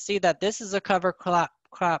 you can see that this is a cover crop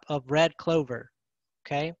of red clover,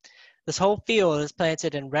 okay? This whole field is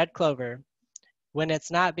planted in red clover when it's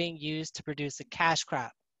not being used to produce a cash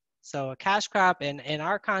crop. So a cash crop in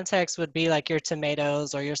our context would be like your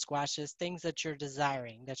tomatoes or your squashes, things that you're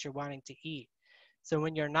desiring, that you're wanting to eat. So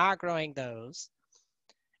when you're not growing those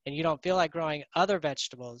and you don't feel like growing other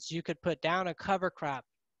vegetables, you could put down a cover crop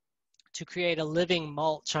to create a living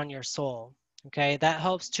mulch on your soil. Okay, that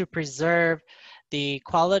helps to preserve the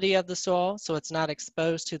quality of the soil so it's not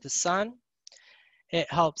exposed to the sun.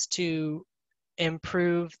 It helps to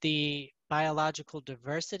improve the biological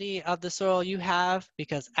diversity of the soil you have,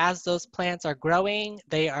 because as those plants are growing,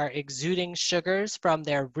 they are exuding sugars from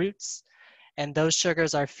their roots, and those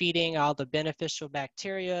sugars are feeding all the beneficial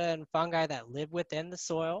bacteria and fungi that live within the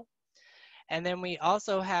soil. And then we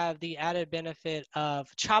also have the added benefit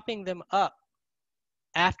of chopping them up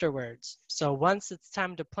afterwards. So once it's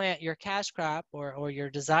time to plant your cash crop or your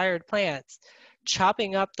desired plants,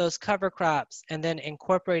 chopping up those cover crops and then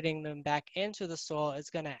incorporating them back into the soil is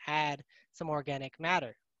going to add some organic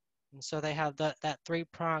matter. And so they have that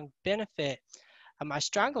three-pronged benefit. I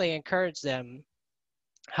strongly encourage them.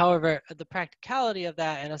 However, the practicality of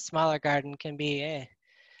that in a smaller garden can be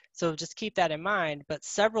So just keep that in mind, but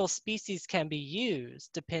several species can be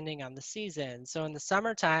used depending on the season. So in the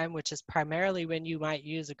summertime, which is primarily when you might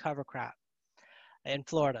use a cover crop in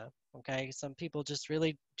Florida, okay? Some people just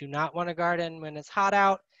really do not want to garden when it's hot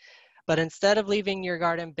out, but instead of leaving your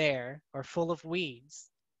garden bare or full of weeds,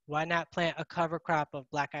 why not plant a cover crop of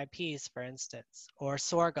black-eyed peas, for instance, or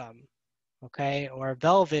sorghum, okay, or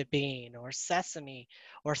velvet bean, or sesame,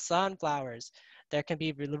 or sunflowers. There can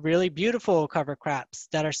be really beautiful cover crops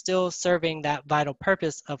that are still serving that vital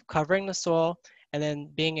purpose of covering the soil and then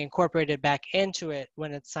being incorporated back into it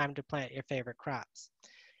when it's time to plant your favorite crops.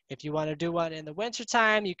 If you want to do one in the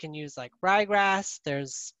wintertime, you can use like ryegrass.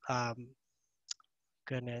 There's,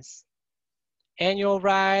 goodness, annual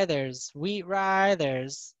rye, there's wheat rye,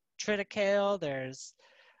 there's triticale, there's,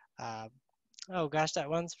 oh gosh, that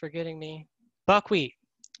one's forgetting me. Buckwheat.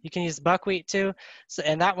 You can use buckwheat too, so,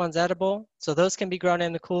 and that one's edible. So those can be grown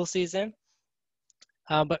in the cool season.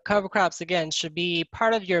 But cover crops, again, should be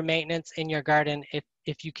part of your maintenance in your garden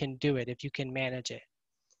if you can do it, if you can manage it.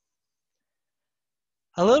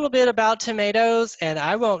 A little bit about tomatoes, and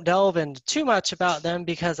I won't delve into too much about them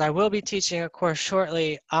because I will be teaching a course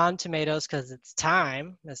shortly on tomatoes because it's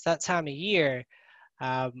time. It's that time of year.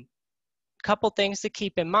 Couple things to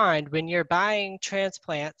keep in mind when you're buying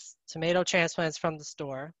transplants, tomato transplants from the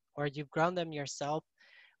store, or you've grown them yourself.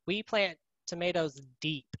 We plant tomatoes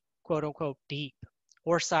deep, quote unquote deep,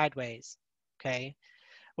 or sideways, okay?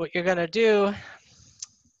 What you're gonna do,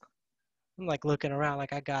 I'm like looking around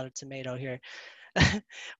like I got a tomato here.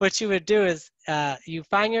 What you would do is you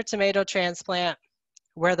find your tomato transplant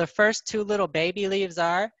where the first two little baby leaves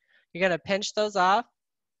are. You're gonna pinch those off,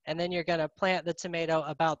 and then you're gonna plant the tomato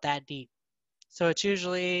about that deep. So it's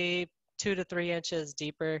usually 2 to 3 inches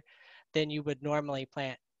deeper than you would normally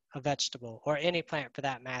plant a vegetable, or any plant for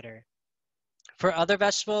that matter. For other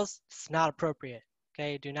vegetables, it's not appropriate,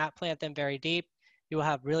 okay? Do not plant them very deep. You will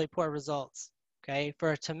have really poor results, okay?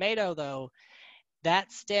 For a tomato though,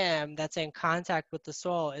 that stem that's in contact with the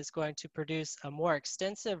soil is going to produce a more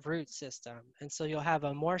extensive root system, and so you'll have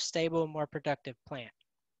a more stable, more productive plant,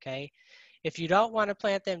 okay? If you don't want to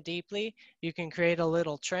plant them deeply, you can create a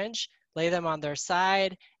little trench, lay them on their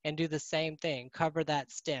side, and do the same thing. Cover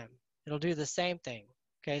that stem. It'll do the same thing.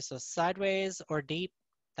 Okay, so sideways or deep,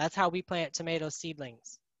 that's how we plant tomato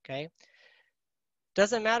seedlings. Okay,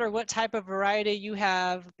 doesn't matter what type of variety you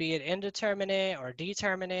have, be it indeterminate or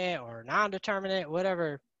determinate or non-determinate,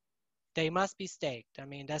 whatever, they must be staked. I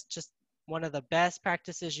mean, that's just one of the best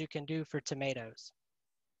practices you can do for tomatoes.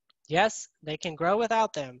 Yes, they can grow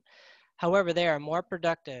without them. However, they are more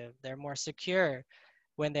productive, they're more secure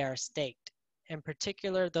when they are staked. In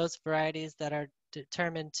particular, those varieties that are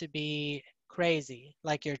determined to be crazy,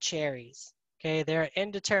 like your cherries. Okay, they're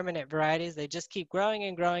indeterminate varieties. They just keep growing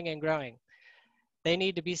and growing and growing. They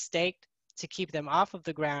need to be staked to keep them off of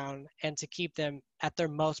the ground and to keep them at their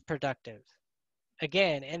most productive.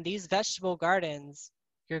 Again, in these vegetable gardens,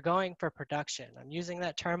 you're going for production. I'm using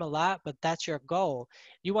that term a lot, but that's your goal.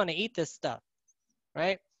 You want to eat this stuff,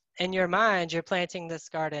 right? In your mind, you're planting this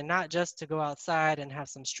garden not just to go outside and have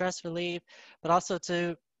some stress relief, but also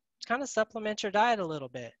to kind of supplement your diet a little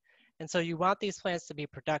bit. And so you want these plants to be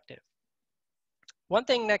productive. One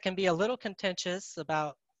thing that can be a little contentious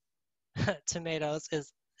about tomatoes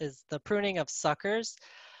is the pruning of suckers.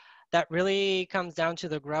 That really comes down to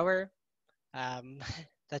the grower. Um,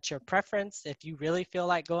 that's your preference. If you really feel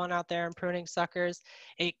like going out there and pruning suckers,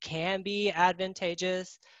 it can be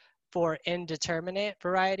advantageous for indeterminate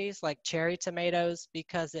varieties like cherry tomatoes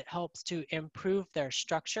because it helps to improve their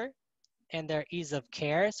structure and their ease of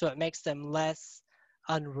care, so it makes them less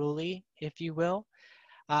unruly, if you will.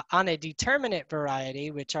 On a determinate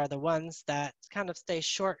variety, which are the ones that kind of stay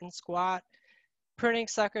short and squat, pruning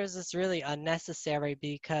suckers is really unnecessary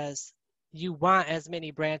because you want as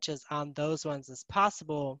many branches on those ones as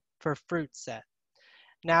possible for fruit set.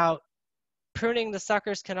 Now, pruning the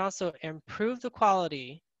suckers can also improve the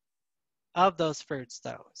quality of those fruits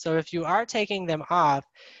though. So if you are taking them off,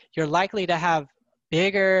 you're likely to have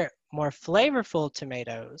bigger, more flavorful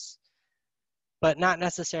tomatoes, but not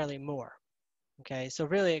necessarily more. Okay, so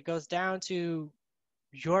really it goes down to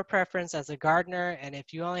your preference as a gardener, and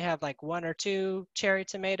if you only have like 1 or 2 cherry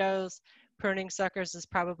tomatoes, pruning suckers is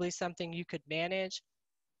probably something you could manage.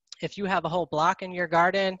 If you have a whole block in your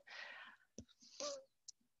garden,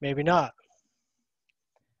 maybe not.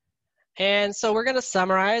 And so we're going to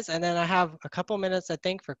summarize, and then I have a couple minutes, I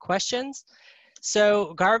think, for questions.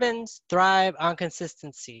 So gardens thrive on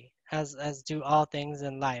consistency, as do all things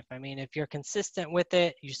in life. I mean, if you're consistent with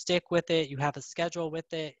it, you stick with it, you have a schedule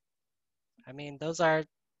with it. I mean, those are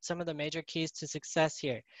some of the major keys to success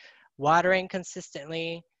here. Watering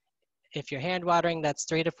consistently. If you're hand watering, that's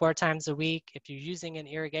 3 to 4 times a week. If you're using an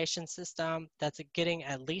irrigation system, that's getting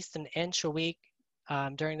at least an inch a week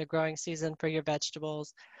during the growing season for your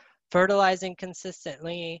vegetables. Fertilizing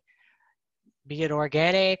consistently, be it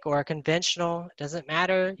organic or conventional, it doesn't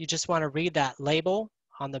matter. You just want to read that label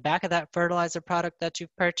on the back of that fertilizer product that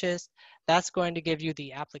you've purchased. That's going to give you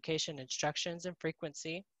the application instructions and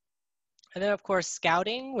frequency. And then of course,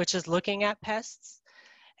 scouting, which is looking at pests.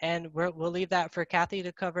 And we'll leave that for Kathy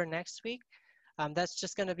to cover next week. That's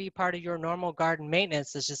just going to be part of your normal garden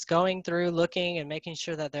maintenance, is just going through, looking, and making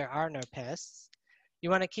sure that there are no pests. You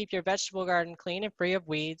want to keep your vegetable garden clean and free of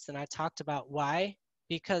weeds, and I talked about why.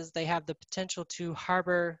 Because they have the potential to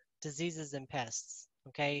harbor diseases and pests,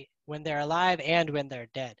 okay, when they're alive and when they're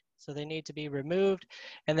dead. So they need to be removed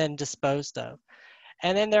and then disposed of.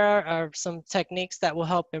 And then there are some techniques that will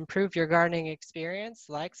help improve your gardening experience,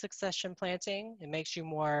 like succession planting. It makes you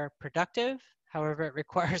more productive. However, it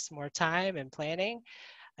requires more time and planning.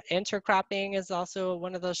 Intercropping is also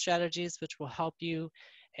one of those strategies which will help you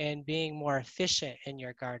in being more efficient in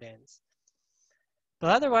your gardens. But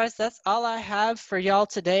otherwise, that's all I have for y'all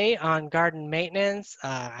today on garden maintenance.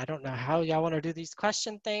 I don't know how y'all want to do these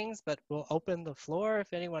question things, but we'll open the floor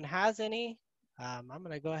if anyone has any. I'm going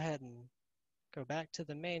to go ahead and go back to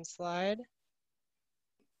the main slide.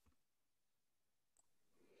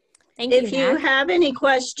 Thank you, If you Mac. have any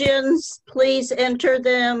questions, please enter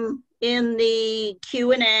them in the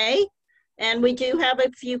Q&A. And we do have a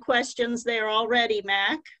few questions there already,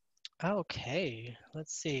 Mac. Okay,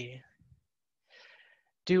 let's see.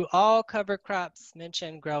 Do all cover crops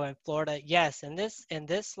mentioned grow in Florida? Yes, in this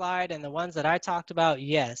slide and the ones that I talked about,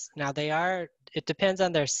 yes. Now it depends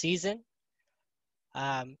on their season.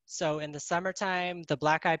 So in the summertime, the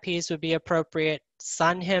black eyed peas would be appropriate.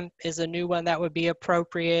 Sun hemp is a new one that would be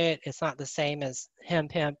appropriate. It's not the same as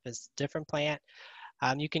hemp. It's a different plant.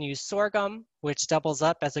 You can use sorghum, which doubles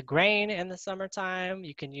up as a grain in the summertime.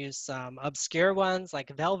 You can use some obscure ones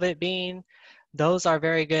like velvet bean. Those are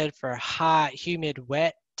very good for hot, humid,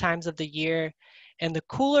 wet times of the year. In the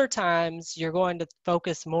cooler times, you're going to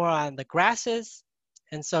focus more on the grasses.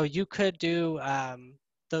 And so you could do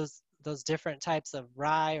those different types of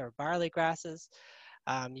rye or barley grasses.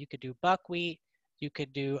 You could do buckwheat. You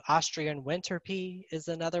could do Austrian winter pea is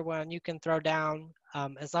another one you can throw down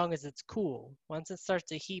as long as it's cool. Once it starts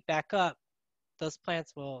to heat back up, those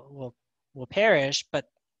plants will perish, but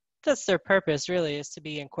that's their purpose really, is to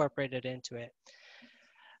be incorporated into it.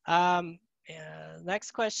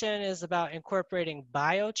 Next question is about incorporating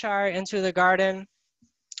biochar into the garden.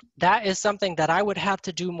 That is something that I would have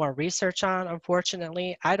to do more research on.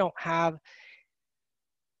 Unfortunately, I don't have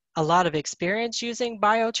a lot of experience using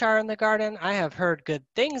biochar in the garden. I have heard good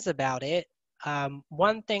things about it.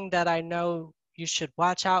 One thing that I know you should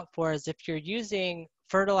watch out for is if you're using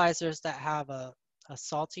fertilizers that have a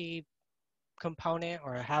salty component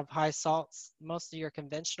or have high salts, most of your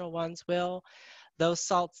conventional ones will. Those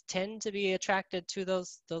salts tend to be attracted to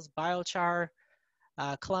those biochar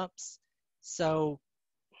clumps. So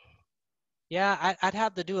yeah, I'd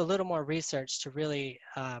have to do a little more research to really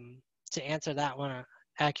to answer that one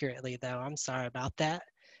accurately, though. I'm sorry about that.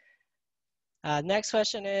 Next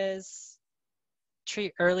question is,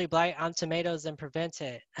 treat early blight on tomatoes and prevent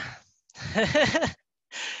it.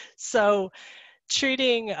 So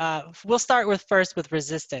treating, we'll start first with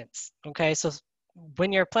resistance. Okay, so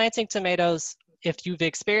when you're planting tomatoes, if you've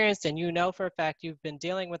experienced and you know for a fact you've been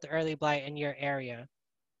dealing with early blight in your area,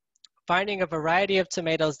 finding a variety of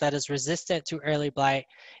tomatoes that is resistant to early blight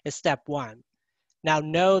is step one. Now,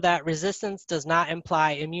 know that resistance does not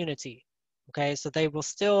imply immunity. Okay, so they will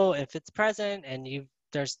still, if it's present and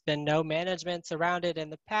there's been no management around it in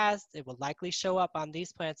the past, it will likely show up on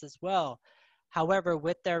these plants as well. However,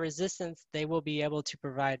 with their resistance, they will be able to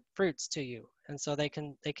provide fruits to you, and so they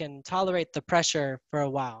can tolerate the pressure for a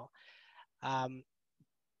while.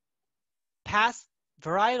 Past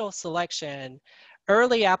varietal selection,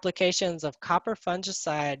 early applications of copper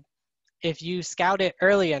fungicide, if you scout it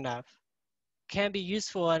early enough, can be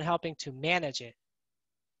useful in helping to manage it.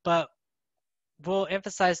 But we'll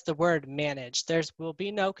emphasize the word manage. There will be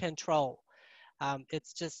no control.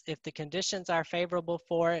 It's just if the conditions are favorable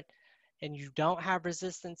for it and you don't have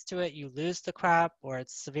resistance to it, you lose the crop or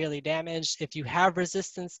it's severely damaged. If you have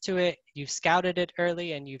resistance to it, you've scouted it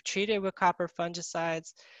early and you've treated with copper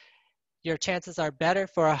fungicides, your chances are better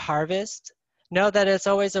for a harvest. Know that it's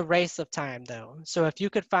always a race of time though. So if you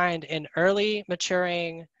could find an early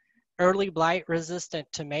maturing, early blight resistant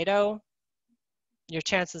tomato, your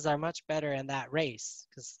chances are much better in that race,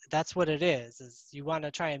 because that's what it is you want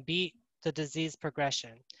to try and beat the disease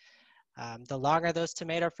progression. The longer those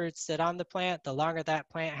tomato fruits sit on the plant, the longer that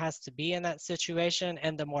plant has to be in that situation,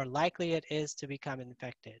 and the more likely it is to become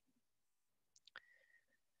infected.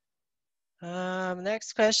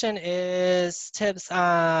 Next question is tips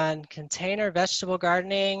on container vegetable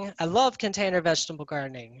gardening. I love container vegetable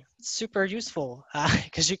gardening. It's super useful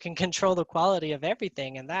because you can control the quality of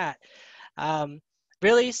everything in that.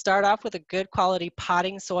 Really start off with a good quality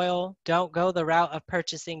potting soil. Don't go the route of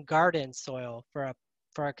purchasing garden soil for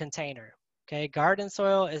a container. Okay, garden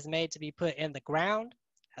soil is made to be put in the ground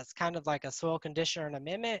as kind of like a soil conditioner and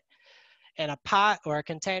amendment. In a pot or a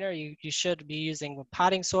container, you should be using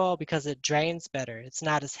potting soil because it drains better. It's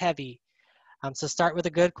not as heavy. So start with a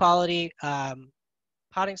good quality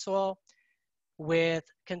potting soil. With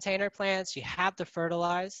container plants, you have to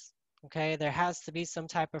fertilize. Okay, there has to be some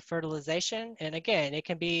type of fertilization. And again, it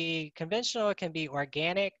can be conventional, it can be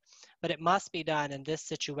organic, but it must be done in this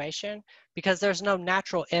situation because there's no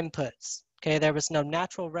natural inputs. Okay, there was no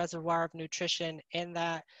natural reservoir of nutrition in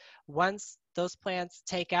that. Once those plants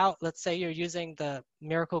take out, let's say you're using the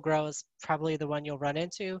Miracle-Gro is probably the one you'll run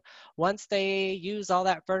into. Once they use all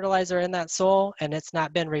that fertilizer in that soil and it's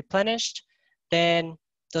not been replenished, then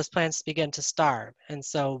those plants begin to starve. And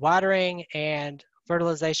so watering and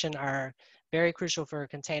fertilization are very crucial for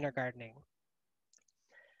container gardening.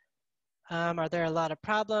 Are there a lot of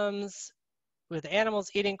problems with animals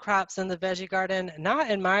eating crops in the veggie garden? Not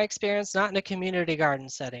in my experience, not in a community garden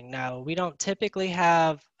setting. No, we don't typically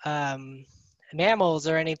have mammals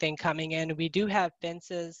or anything coming in. We do have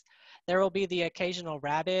fences. There will be the occasional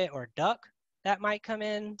rabbit or duck that might come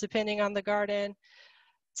in depending on the garden.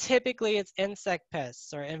 Typically, it's insect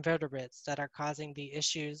pests or invertebrates that are causing the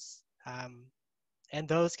issues, and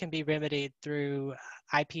those can be remedied through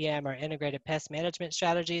IPM or integrated pest management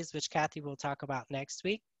strategies, which Kathy will talk about next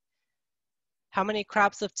week. How many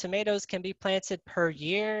crops of tomatoes can be planted per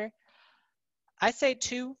year? I say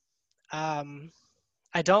 2.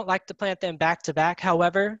 I don't like to plant them back to back,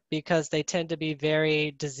 however, because they tend to be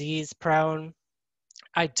very disease prone.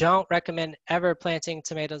 I don't recommend ever planting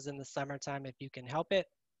tomatoes in the summertime if you can help it.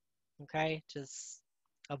 Okay, just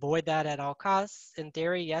avoid that at all costs. In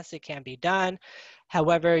theory, yes, it can be done.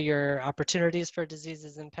 However, your opportunities for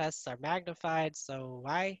diseases and pests are magnified, so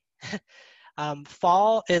why?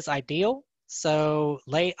 Fall is ideal. So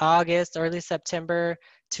late August, early September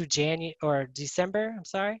to January or December, I'm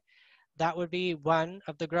sorry. That would be one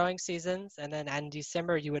of the growing seasons. And then in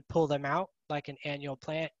December, you would pull them out like an annual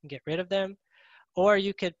plant and get rid of them. Or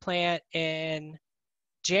you could plant in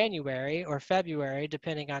January or February,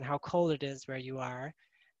 depending on how cold it is where you are,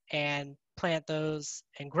 and plant those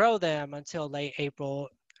and grow them until late April,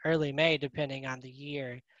 early May, depending on the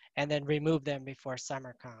year, and then remove them before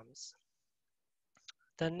summer comes.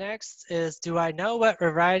 The next is, do I know what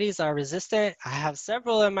varieties are resistant? I have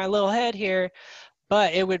several in my little head here,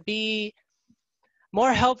 but it would be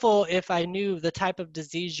more helpful if I knew the type of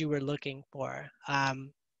disease you were looking for.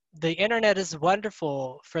 The internet is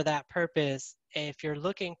wonderful for that purpose. If you're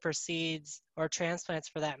looking for seeds or transplants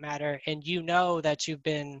for that matter, and you know that you've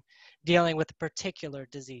been dealing with a particular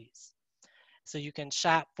disease. So you can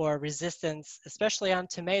shop for resistance, especially on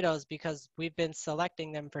tomatoes, because we've been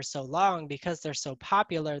selecting them for so long because they're so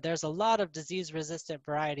popular. There's a lot of disease-resistant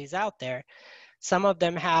varieties out there. Some of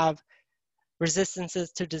them have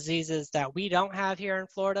resistances to diseases that we don't have here in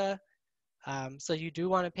Florida. So you do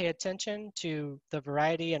want to pay attention to the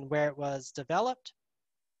variety and where it was developed.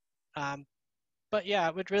 But yeah,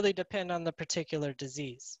 it would really depend on the particular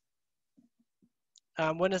disease.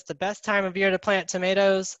 When is the best time of year to plant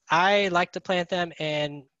tomatoes? I like to plant them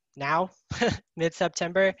in now,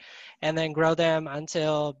 mid-September, and then grow them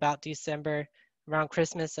until about December, around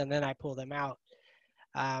Christmas, and then I pull them out.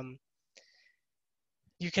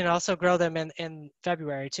 You can also grow them in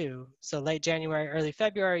February too. So late January, early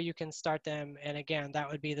February, you can start them. And again, that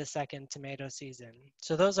would be the second tomato season.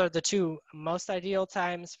 So those are the 2 most ideal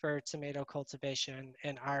times for tomato cultivation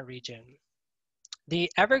in our region.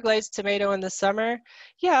 The Everglades tomato in the summer,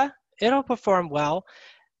 yeah, it'll perform well.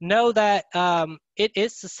 Know that it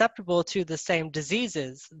is susceptible to the same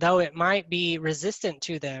diseases, though it might be resistant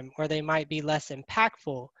to them or they might be less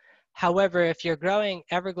impactful. However, if you're growing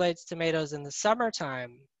Everglades tomatoes in the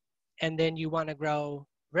summertime and then you want to grow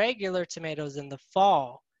regular tomatoes in the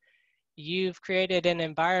fall, you've created an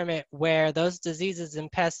environment where those diseases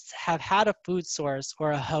and pests have had a food source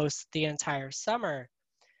or a host the entire summer.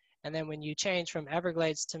 And then when you change from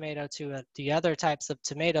Everglades tomato to the other types of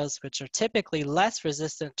tomatoes, which are typically less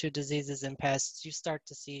resistant to diseases and pests, you start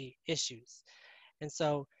to see issues. And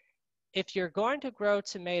so if you're going to grow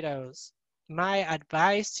tomatoes, my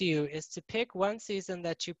advice to you is to pick one season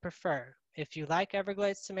that you prefer. If you like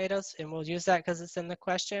Everglades tomatoes, and we'll use that because it's in the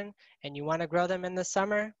question, and you want to grow them in the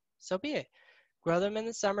summer, so be it. Grow them in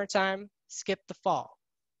the summertime, skip the fall.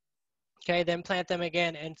 Okay, then plant them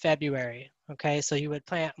again in February. Okay, so you would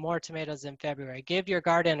plant more tomatoes in February. Give your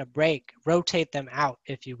garden a break, rotate them out,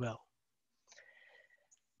 if you will.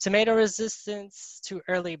 Tomato resistance to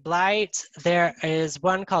early blight. There is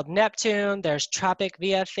one called Neptune. There's Tropic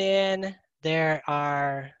VFN. There's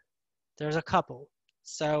a couple.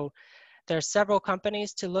 So there's several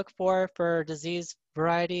companies to look for disease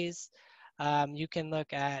varieties. You can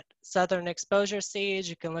look at Southern Exposure Seeds.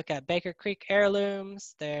 You can look at Baker Creek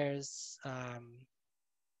Heirlooms. There's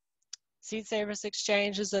Seed Savers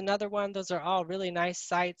Exchange is another one. Those are all really nice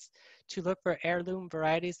sites to look for heirloom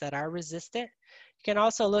varieties that are resistant. You can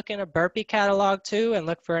also look in a Burpee catalog too and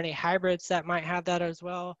look for any hybrids that might have that as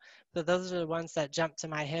well. But those are the ones that jump to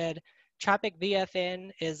my head. Tropic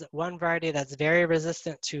VFN is one variety that's very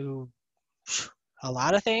resistant to a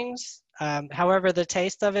lot of things. However, the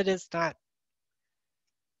taste of it is not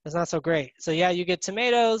so great. So yeah, you get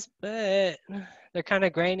tomatoes, but they're kind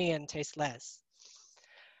of grainy and taste less.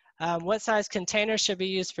 What size container should be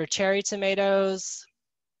used for cherry tomatoes?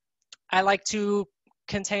 I like to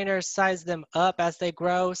containers size them up as they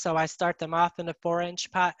grow. So I start them off in a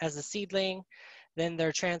 4-inch pot as a seedling. Then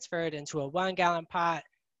they're transferred into a 1-gallon pot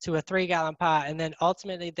to a 3-gallon pot. And then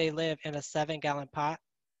ultimately they live in a 7-gallon pot.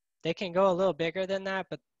 They can go a little bigger than that,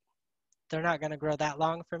 but they're not going to grow that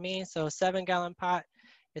long for me. So a 7-gallon pot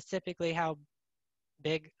is typically how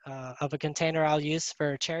big of a container I'll use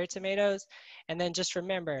for cherry tomatoes. And then just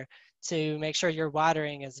remember to make sure your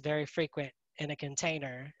watering is very frequent in a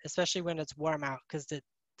container, especially when it's warm out, because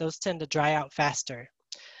those tend to dry out faster.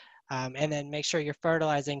 And then make sure you're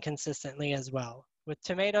fertilizing consistently as well. With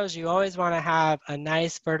tomatoes, you always want to have a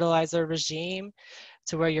nice fertilizer regime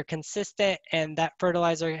to where you're consistent and that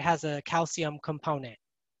fertilizer has a calcium component.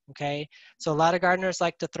 Okay, so a lot of gardeners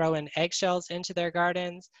like to throw in eggshells into their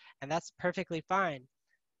gardens, and that's perfectly fine.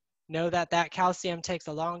 Know that that calcium takes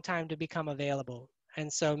a long time to become available.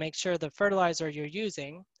 And so make sure the fertilizer you're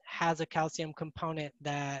using has a calcium component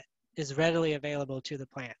that is readily available to the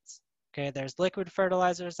plants. Okay, there's liquid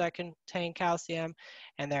fertilizers that contain calcium,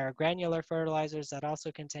 and there are granular fertilizers that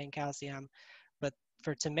also contain calcium. But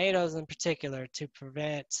for tomatoes in particular, to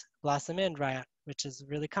prevent blossom end rot, which is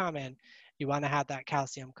really common, you want to have that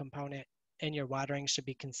calcium component, and your watering should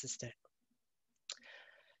be consistent.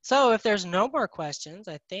 So if there's no more questions,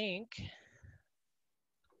 I think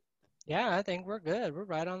we're good. We're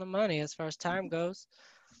right on the money as far as time goes.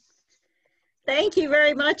 Thank you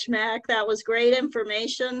very much, Mac. That was great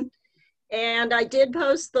information. And I did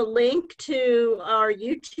post the link to our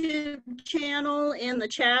YouTube channel in the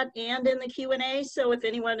chat and in the Q&A. So if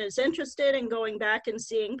anyone is interested in going back and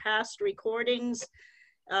seeing past recordings,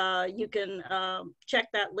 you can check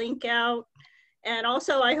that link out. And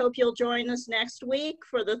also, I hope you'll join us next week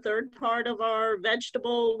for the third part of our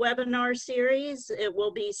vegetable webinar series. It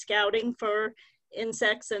will be scouting for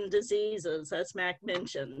insects and diseases, as Mac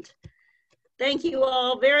mentioned. Thank you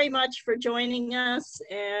all very much for joining us,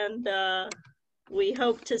 and we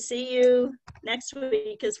hope to see you next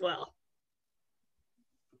week as well.